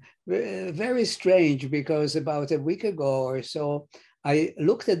very strange, because about a week ago or so, I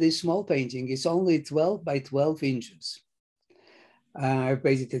looked at this small painting. It's only 12 by 12 inches. I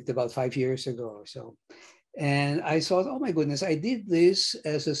painted it about 5 years ago or so. And I thought, oh my goodness, I did this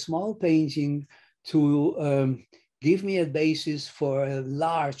as a small painting to give me a basis for a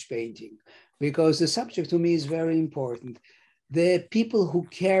large painting, because the subject to me is very important. The people who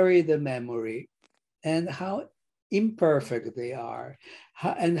carry the memory and how imperfect they are,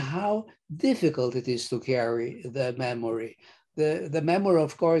 and how difficult it is to carry the memory. The memory,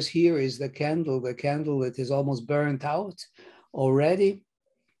 of course, here is the candle that is almost burnt out already.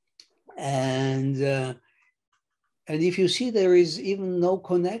 And if you see, there is even no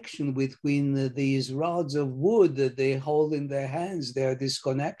connection between these rods of wood that they hold in their hands. They are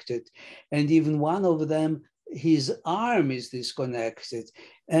disconnected. And even one of them, his arm is disconnected.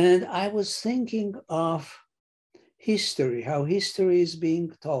 And I was thinking of history, how history is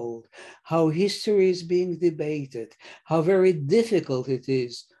being told, how history is being debated, how very difficult it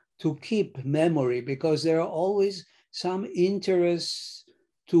is to keep memory, because there are always some interests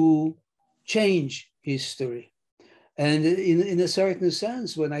to change history. And in a certain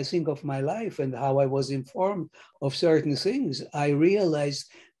sense, when I think of my life and how I was informed of certain things, I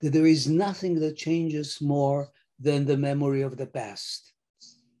realized that there is nothing that changes more than the memory of the past.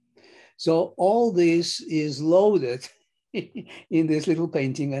 So all this is loaded in this little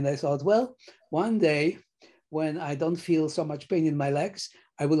painting. And I thought, well, one day when I don't feel so much pain in my legs,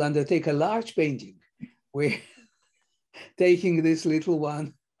 I will undertake a large painting. We're taking this little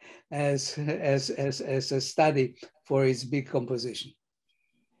one as a study for its big composition.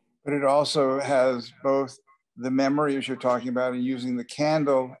 But it also has both the memory, as you're talking about, and using the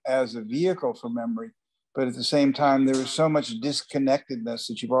candle as a vehicle for memory. But at the same time, there is so much disconnectedness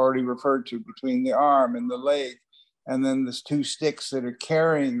that you've already referred to between the arm and the leg, and then there's two sticks that are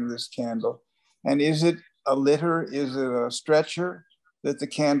carrying this candle. And is it a litter? Is it a stretcher that the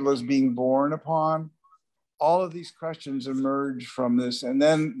candle is being borne upon? All of these questions emerge from this. And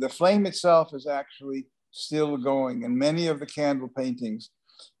then the flame itself is actually still going in many of the candle paintings.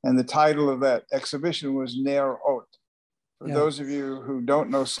 And the title of that exhibition was Ner Ot. For those of you who don't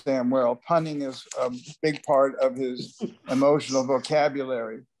know Sam well, punning is a big part of his emotional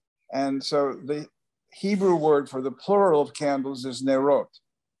vocabulary. And so the Hebrew word for the plural of candles is nerot.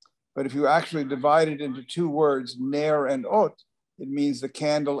 But if you actually divide it into two words, ner and ot, it means the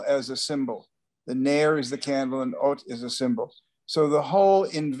candle as a symbol. The ner is the candle and ot is a symbol. So the whole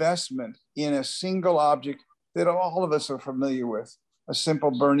investment in a single object that all of us are familiar with, a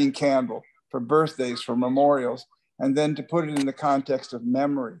simple burning candle for birthdays, for memorials, and then to put it in the context of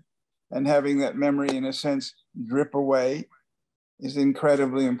memory and having that memory, in a sense, drip away is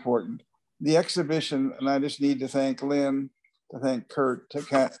incredibly important. the exhibition, and I just need to thank Lynn, to thank Kurt, to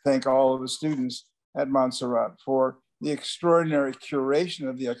thank all of the students at Montserrat for the extraordinary curation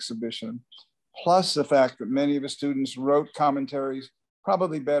of the exhibition, plus the fact that many of the students wrote commentaries,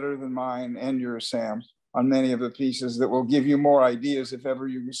 probably better than mine and yours, Sam, on many of the pieces that will give you more ideas if ever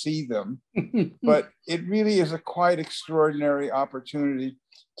you see them. But it really is a quite extraordinary opportunity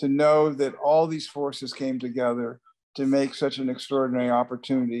to know that all these forces came together to make such an extraordinary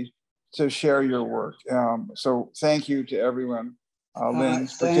opportunity to share your work. So thank you to everyone. Lynn,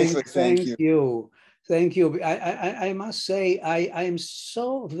 particularly thank you. Thank you. I must say, I'm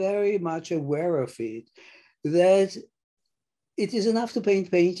so very much aware of it, that it is enough to paint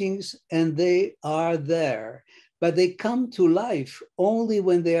paintings and they are there, but they come to life only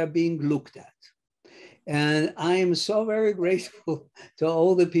when they are being looked at. And I am so very grateful to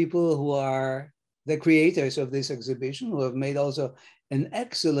all the people who are the creators of this exhibition, who have made also an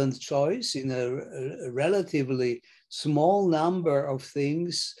excellent choice in a relatively small number of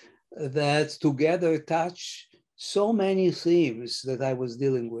things that together touch so many themes that I was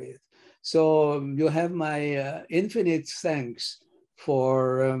dealing with. So you have my infinite thanks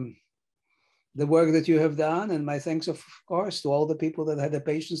for the work that you have done, and my thanks, of course, to all the people that had the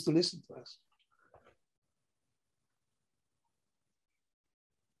patience to listen to us.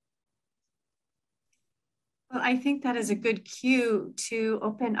 Well, I think that is a good cue to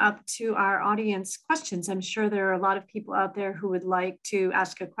open up to our audience questions. I'm sure there are a lot of people out there who would like to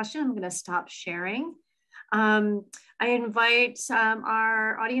ask a question. I'm going to stop sharing. I invite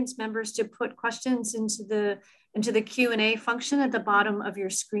our audience members to put questions into the Q&A function at the bottom of your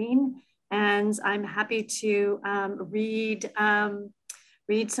screen, and I'm happy to read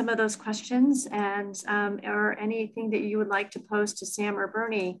some of those questions and or anything that you would like to pose to Sam or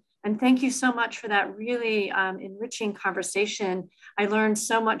Bernie. And thank you so much for that really enriching conversation. I learned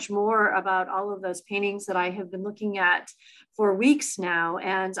so much more about all of those paintings that I have been looking at for weeks now.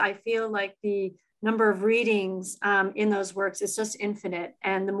 And I feel like the number of readings in those works is just infinite.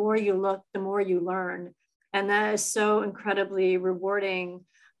 And the more you look, the more you learn. And that is so incredibly rewarding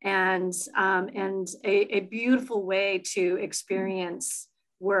and a beautiful way to experience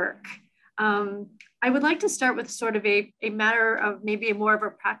work. I would like to start with sort of a matter of maybe more of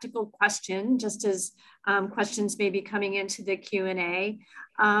a practical question, just as questions may be coming into the Q&A,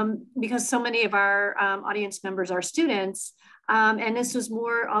 because so many of our audience members are students. And this was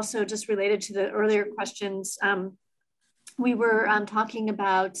more also just related to the earlier questions we were talking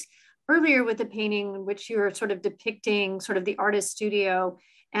about earlier with the painting in which you're sort of depicting sort of the artist studio.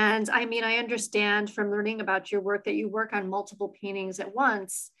 And I mean, I understand from learning about your work that you work on multiple paintings at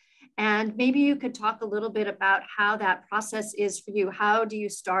once. And maybe you could talk a little bit about how that process is for you. How do you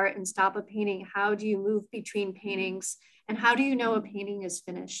start and stop a painting? How do you move between paintings? And how do you know a painting is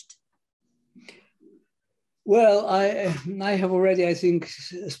finished? Well, I have already, I think,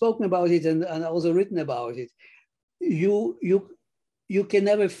 spoken about it and also written about it. You can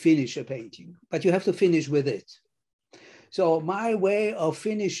never finish a painting, but you have to finish with it. So my way of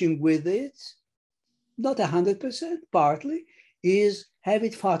finishing with it, not 100%, partly, is have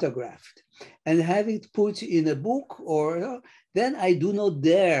it photographed and have it put in a book, or then I do not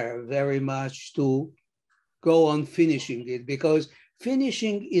dare very much to go on finishing it, because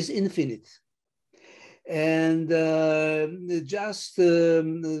finishing is infinite. And just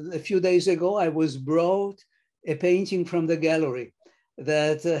a few days ago, I was brought a painting from the gallery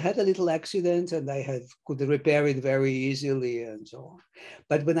that had a little accident, and I could repair it very easily and so on.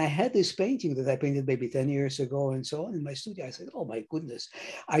 But when I had this painting that I painted maybe 10 years ago and so on in my studio, I said, oh my goodness,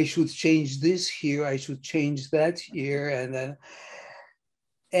 I should change this here, I should change that here.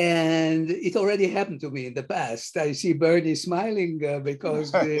 And it already happened to me in the past. I see Bernie smiling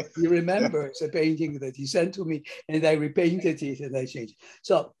because he remembers a painting that he sent to me, and I repainted it and I changed.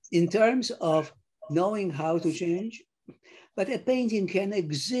 So in terms of knowing how to change, but a painting can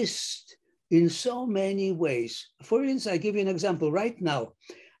exist in so many ways. For instance, I give you an example. Right now,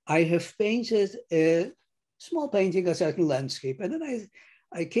 I have painted a small painting, a certain landscape. And then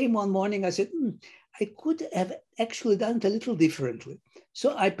I came one morning, I said, I could have actually done it a little differently.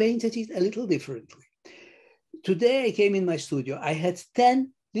 So I painted it a little differently. Today I came in my studio. I had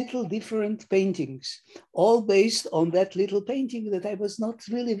 10 little different paintings, all based on that little painting that I was not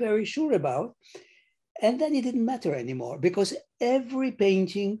really very sure about. And then it didn't matter anymore, because every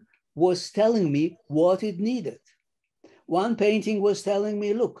painting was telling me what it needed. One painting was telling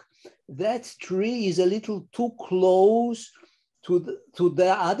me, look, that tree is a little too close to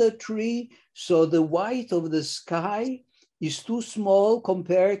the other tree, so the white of the sky is too small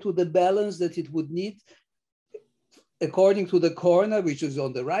compared to the balance that it would need according to the corner, which is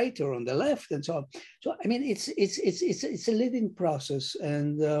on the right or on the left, and so on. So I mean, it's a living process,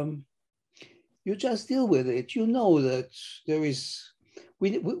 and you just deal with it. You know that there is. We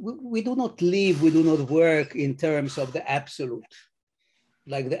do not live, we do not work in terms of the absolute,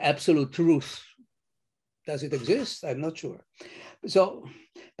 like the absolute truth. Does it exist? I'm not sure. So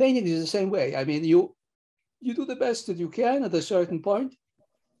painting is the same way. I mean, you do the best that you can. At a certain point,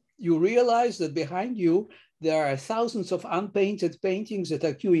 you realize that behind you, there are thousands of unpainted paintings that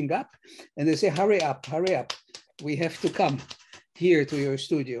are queuing up, and they say, hurry up, we have to come here to your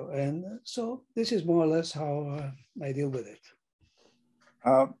studio. And so this is more or less how I deal with it.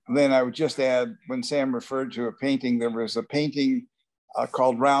 Then I would just add, when Sam referred to a painting, there was a painting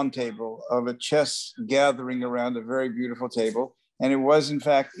called Round Table of a chess gathering around a very beautiful table. And it was in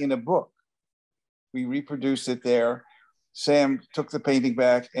fact in a book. We reproduced it there. Sam took the painting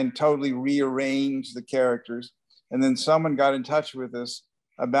back and totally rearranged the characters. And then someone got in touch with us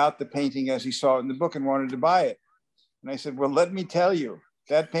about the painting as he saw it in the book and wanted to buy it. And I said, well, let me tell you,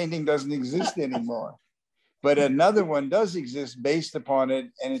 that painting doesn't exist anymore. But another one does exist based upon it,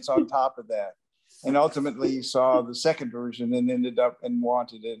 and it's on top of that. And ultimately he saw the second version and ended up and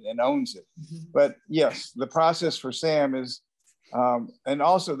wanted it and owns it. But yes, the process for Sam is, and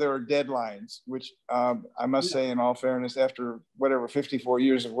also there are deadlines, which I must say in all fairness, after whatever 54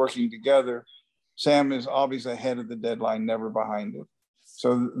 years of working together, Sam is always ahead of the deadline, never behind it.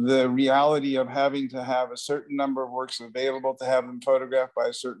 So the reality of having to have a certain number of works available to have them photographed by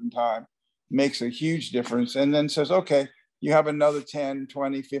a certain time makes a huge difference, and then says, okay, you have another 10,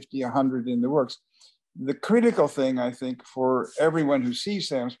 20, 50, 100 in the works. The critical thing, I think, for everyone who sees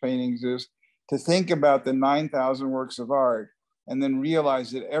Sam's paintings is to think about the 9,000 works of art and then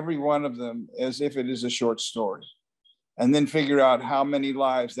realize that every one of them as if it is a short story, and then figure out how many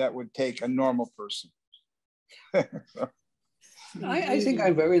lives that would take a normal person. I think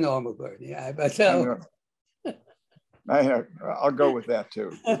I'm very normal, Bernie, but I'll go with that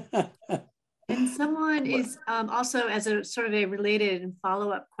too. And someone is also, as a sort of a related and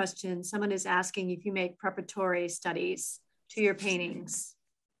follow-up question, someone is asking if you make preparatory studies to your paintings.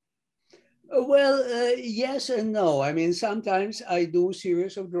 Well, yes and no. I mean, sometimes I do a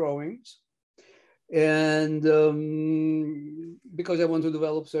series of drawings, and because I want to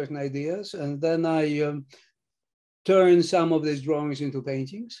develop certain ideas, and then I turn some of these drawings into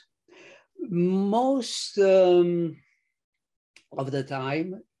paintings. Most of the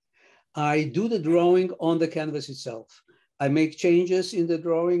time, I do the drawing on the canvas itself. I make changes in the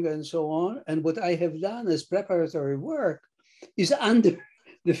drawing and so on. And what I have done as preparatory work is under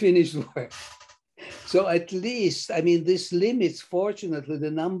the finished work. So at least, I mean, this limits, fortunately, the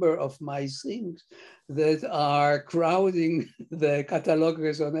number of my things that are crowding the catalog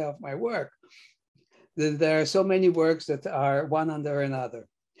raisonné of my work. There are so many works that are one under another.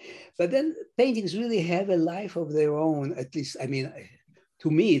 But then paintings really have a life of their own, at least, I mean, to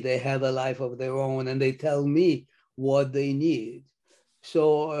me, they have a life of their own, and they tell me what they need.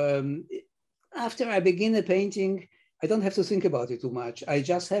 So after I begin a painting, I don't have to think about it too much. I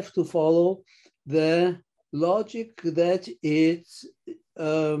just have to follow the logic that it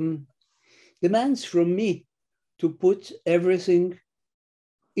demands from me to put everything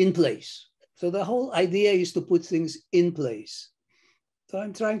in place. So the whole idea is to put things in place. So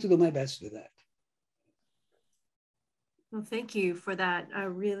I'm trying to do my best with that. Well, thank you for that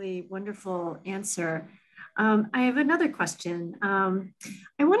really wonderful answer. I have another question. I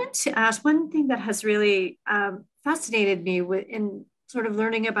wanted to ask, one thing that has really fascinated me in sort of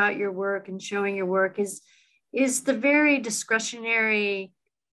learning about your work and showing your work is the very discretionary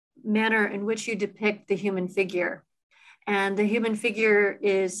manner in which you depict the human figure. And the human figure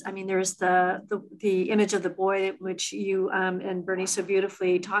is, I mean, there's the image of the boy, which you and Bernie so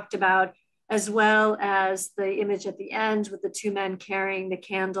beautifully talked about, as well as the image at the end with the two men carrying the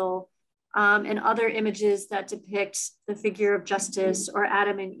candle, and other images that depict the figure of justice or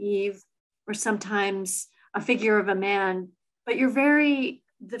Adam and Eve, or sometimes a figure of a man. But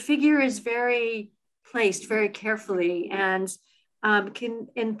the figure is very placed very carefully, and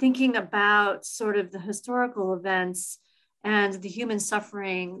in thinking about sort of the historical events and the human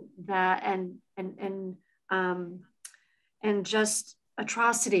suffering that and just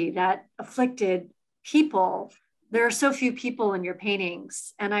atrocity that afflicted people. There are so few people in your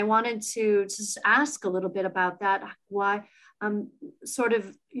paintings, and I wanted to just ask a little bit about that. Why, sort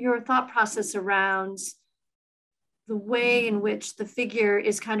of your thought process around the way in which the figure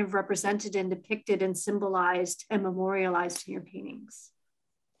is kind of represented and depicted and symbolized and memorialized in your paintings.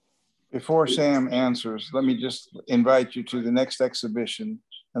 Before Sam answers, let me just invite you to the next exhibition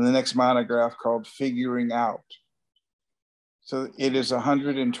and the next monograph called Figuring Out. So it is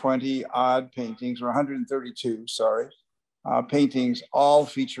 120 odd paintings, or 132, sorry, paintings, all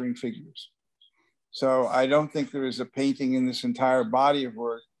featuring figures. So I don't think there is a painting in this entire body of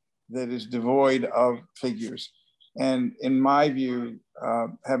work that is devoid of figures. And in my view,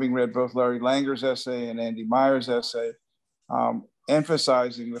 having read both Larry Langer's essay and Andy Meyer's essay,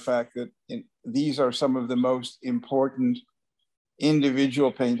 emphasizing the fact that these are some of the most important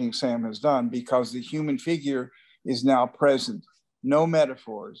individual paintings Sam has done, because the human figure is now present. No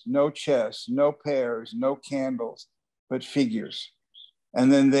metaphors, no chess, no pears, no candles, but figures.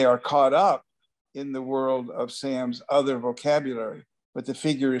 And then they are caught up in the world of Sam's other vocabulary, but the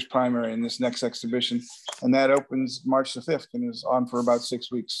figure is primary in this next exhibition. And that opens March the 5th and is on for about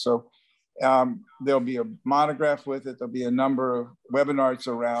 6 weeks. So there'll be a monograph with it. There'll be a number of webinars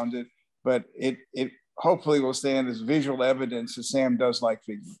around it, but it hopefully will stand as visual evidence that Sam does like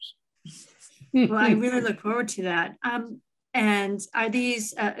figures. Well, I really look forward to that. And are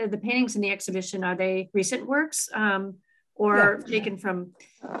these, the paintings in the exhibition, are they recent works or taken from?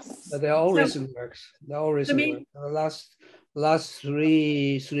 But they're all recent works. They're all recent works. The last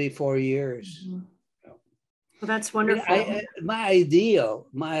 4 years. Mm-hmm. Well, that's wonderful. My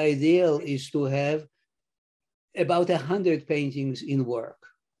ideal is to have about 100 paintings in work,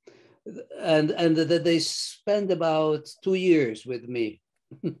 and that they spend about 2 years with me,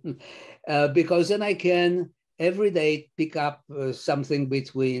 because then I can every day pick up something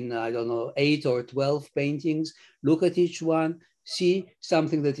between, I don't know, 8 or 12 paintings, look at each one, see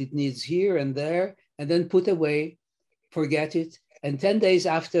something that it needs here and there, and then put away, forget it, and 10 days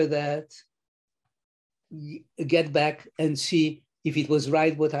after that, get back and see if it was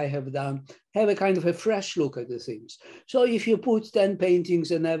right what I have done, have a kind of a fresh look at the things. So if you put 10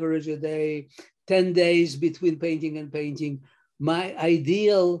 paintings on average a day, 10 days between painting and painting, my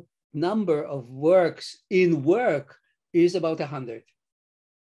ideal number of works in work is about 100.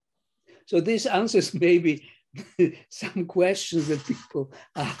 So this answers maybe some questions that people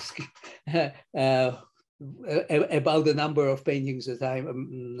ask about the number of paintings that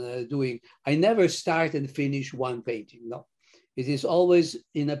I'm doing. I never start and finish one painting, no. It is always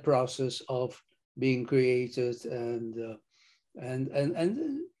in a process of being created and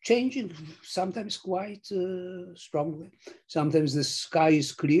changing, sometimes quite strongly. Sometimes the sky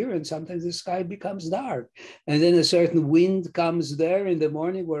is clear and sometimes the sky becomes dark. And then a certain wind comes there in the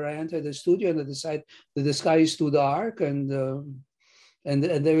morning where I enter the studio and I decide that the sky is too dark and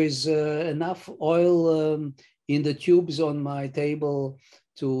there is enough oil in the tubes on my table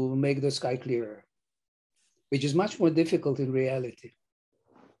to make the sky clearer, which is much more difficult in reality.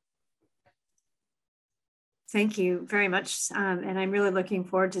 Thank you very much. And I'm really looking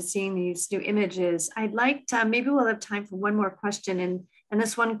forward to seeing these new images. I'd like to, maybe we'll have time for one more question. And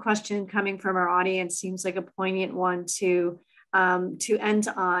this one question coming from our audience seems like a poignant one to end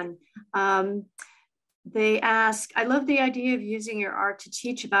on. They ask, I love the idea of using your art to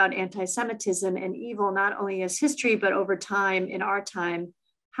teach about anti-Semitism and evil, not only as history, but over time in our time.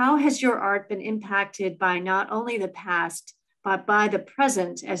 How has your art been impacted by not only the past, but by the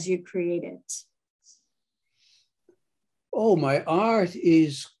present as you create it? Oh, my art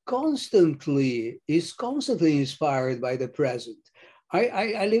is constantly inspired by the present.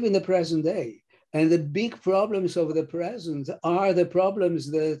 I live in the present day. And the big problems of the present are the problems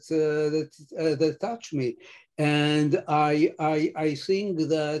that touch me. And I think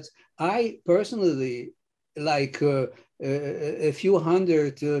that I personally, like a few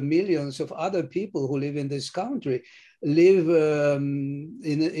hundred millions of other people who live in this country, live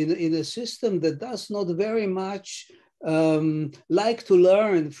in a system that does not very much like to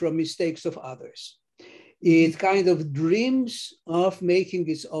learn from mistakes of others. It kind of dreams of making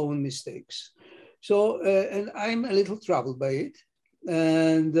its own mistakes. So, and I'm a little troubled by it.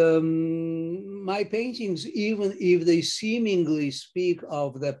 And my paintings, even if they seemingly speak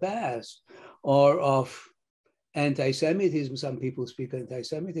of the past or of anti-Semitism, some people speak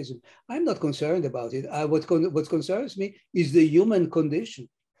anti-Semitism, I'm not concerned about it. What concerns me is the human condition.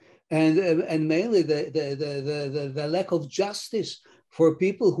 And mainly the lack of justice for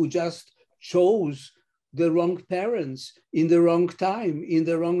people who just chose the wrong parents in the wrong time, in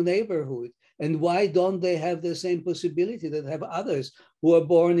the wrong neighborhood. And why don't they have the same possibility that have others who are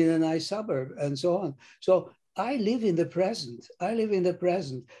born in a nice suburb and so on? So I live in the present. I live in the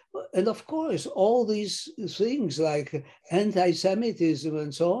present. And of course, all these things like anti-Semitism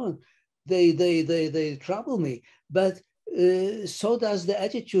and so on, they trouble me. But so does the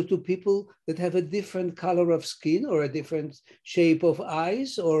attitude to people that have a different color of skin or a different shape of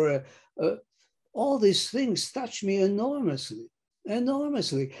eyes, or all these things touch me enormously.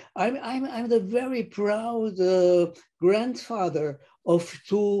 enormously. I'm the very proud grandfather of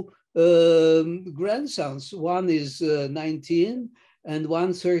two grandsons. One is 19 and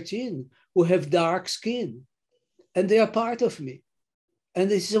one 13, who have dark skin, and they are part of me.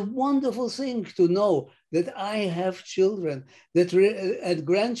 And it's a wonderful thing to know that I have children that and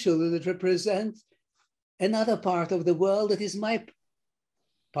grandchildren that represent another part of the world that is my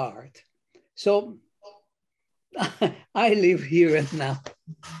part. So I live here and now.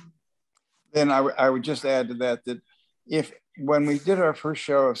 Then I would just add to that, that when we did our first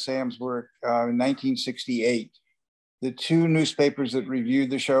show of Sam's work in 1968, the two newspapers that reviewed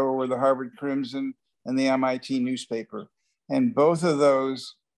the show were the Harvard Crimson and the MIT newspaper. And both of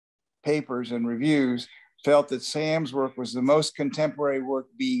those papers and reviews felt that Sam's work was the most contemporary work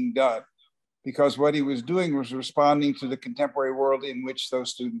being done, because what he was doing was responding to the contemporary world in which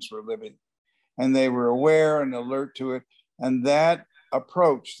those students were living. And they were aware and alert to it. And that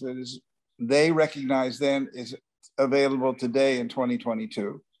approach that is they recognized then is available today in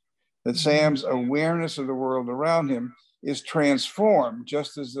 2022. That Sam's awareness of the world around him is transformed,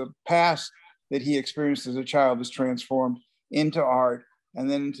 just as the past that he experienced as a child is transformed into art, and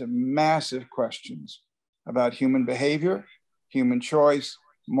then into massive questions about human behavior, human choice,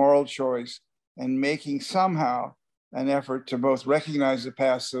 moral choice, and making somehow an effort to both recognize the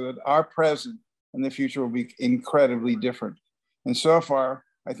past so that our present and the future will be incredibly different. And so far,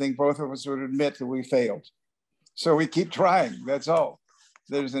 I think both of us would admit that we failed. So we keep trying, that's all.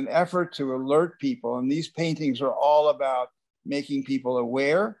 There's an effort to alert people, and these paintings are all about making people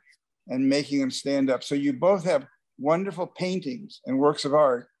aware and making them stand up. So you both have wonderful paintings and works of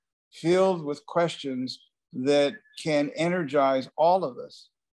art filled with questions that can energize all of us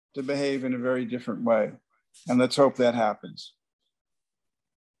to behave in a very different way. And let's hope that happens.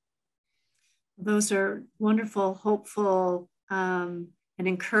 Those are wonderful, hopeful, and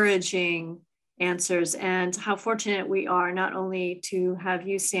encouraging answers. And how fortunate we are not only to have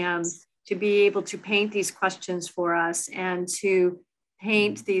you, Sam, to be able to paint these questions for us and to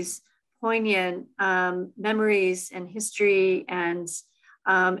paint these poignant memories and history and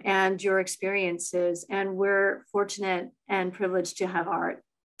your experiences. And we're fortunate and privileged to have art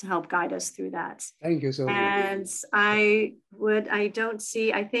to help guide us through that. Thank you so much. And I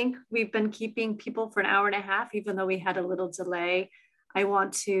think we've been keeping people for an hour and a half, even though we had a little delay. I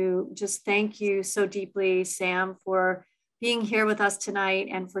want to just thank you so deeply, Sam, for being here with us tonight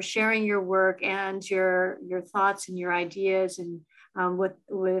and for sharing your work and your thoughts and your ideas and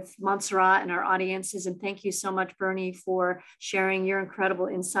with Montserrat and our audiences. And thank you so much, Bernie, for sharing your incredible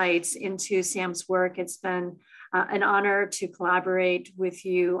insights into Sam's work. It's been an honor to collaborate with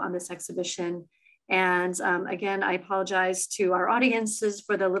you on this exhibition. And again, I apologize to our audiences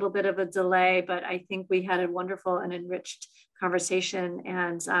for the little bit of a delay, but I think we had a wonderful and enriched conversation.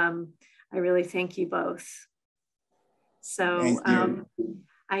 And I really thank you both. So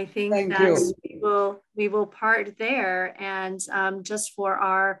I think that we will part there. And just for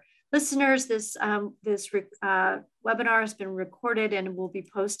our listeners, this webinar has been recorded and will be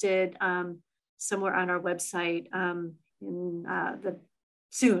posted somewhere on our website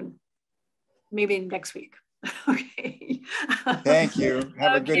soon, maybe next week. Okay. Thank you.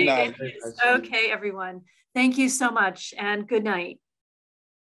 Have a good night. Okay, everyone. Thank you so much and good night.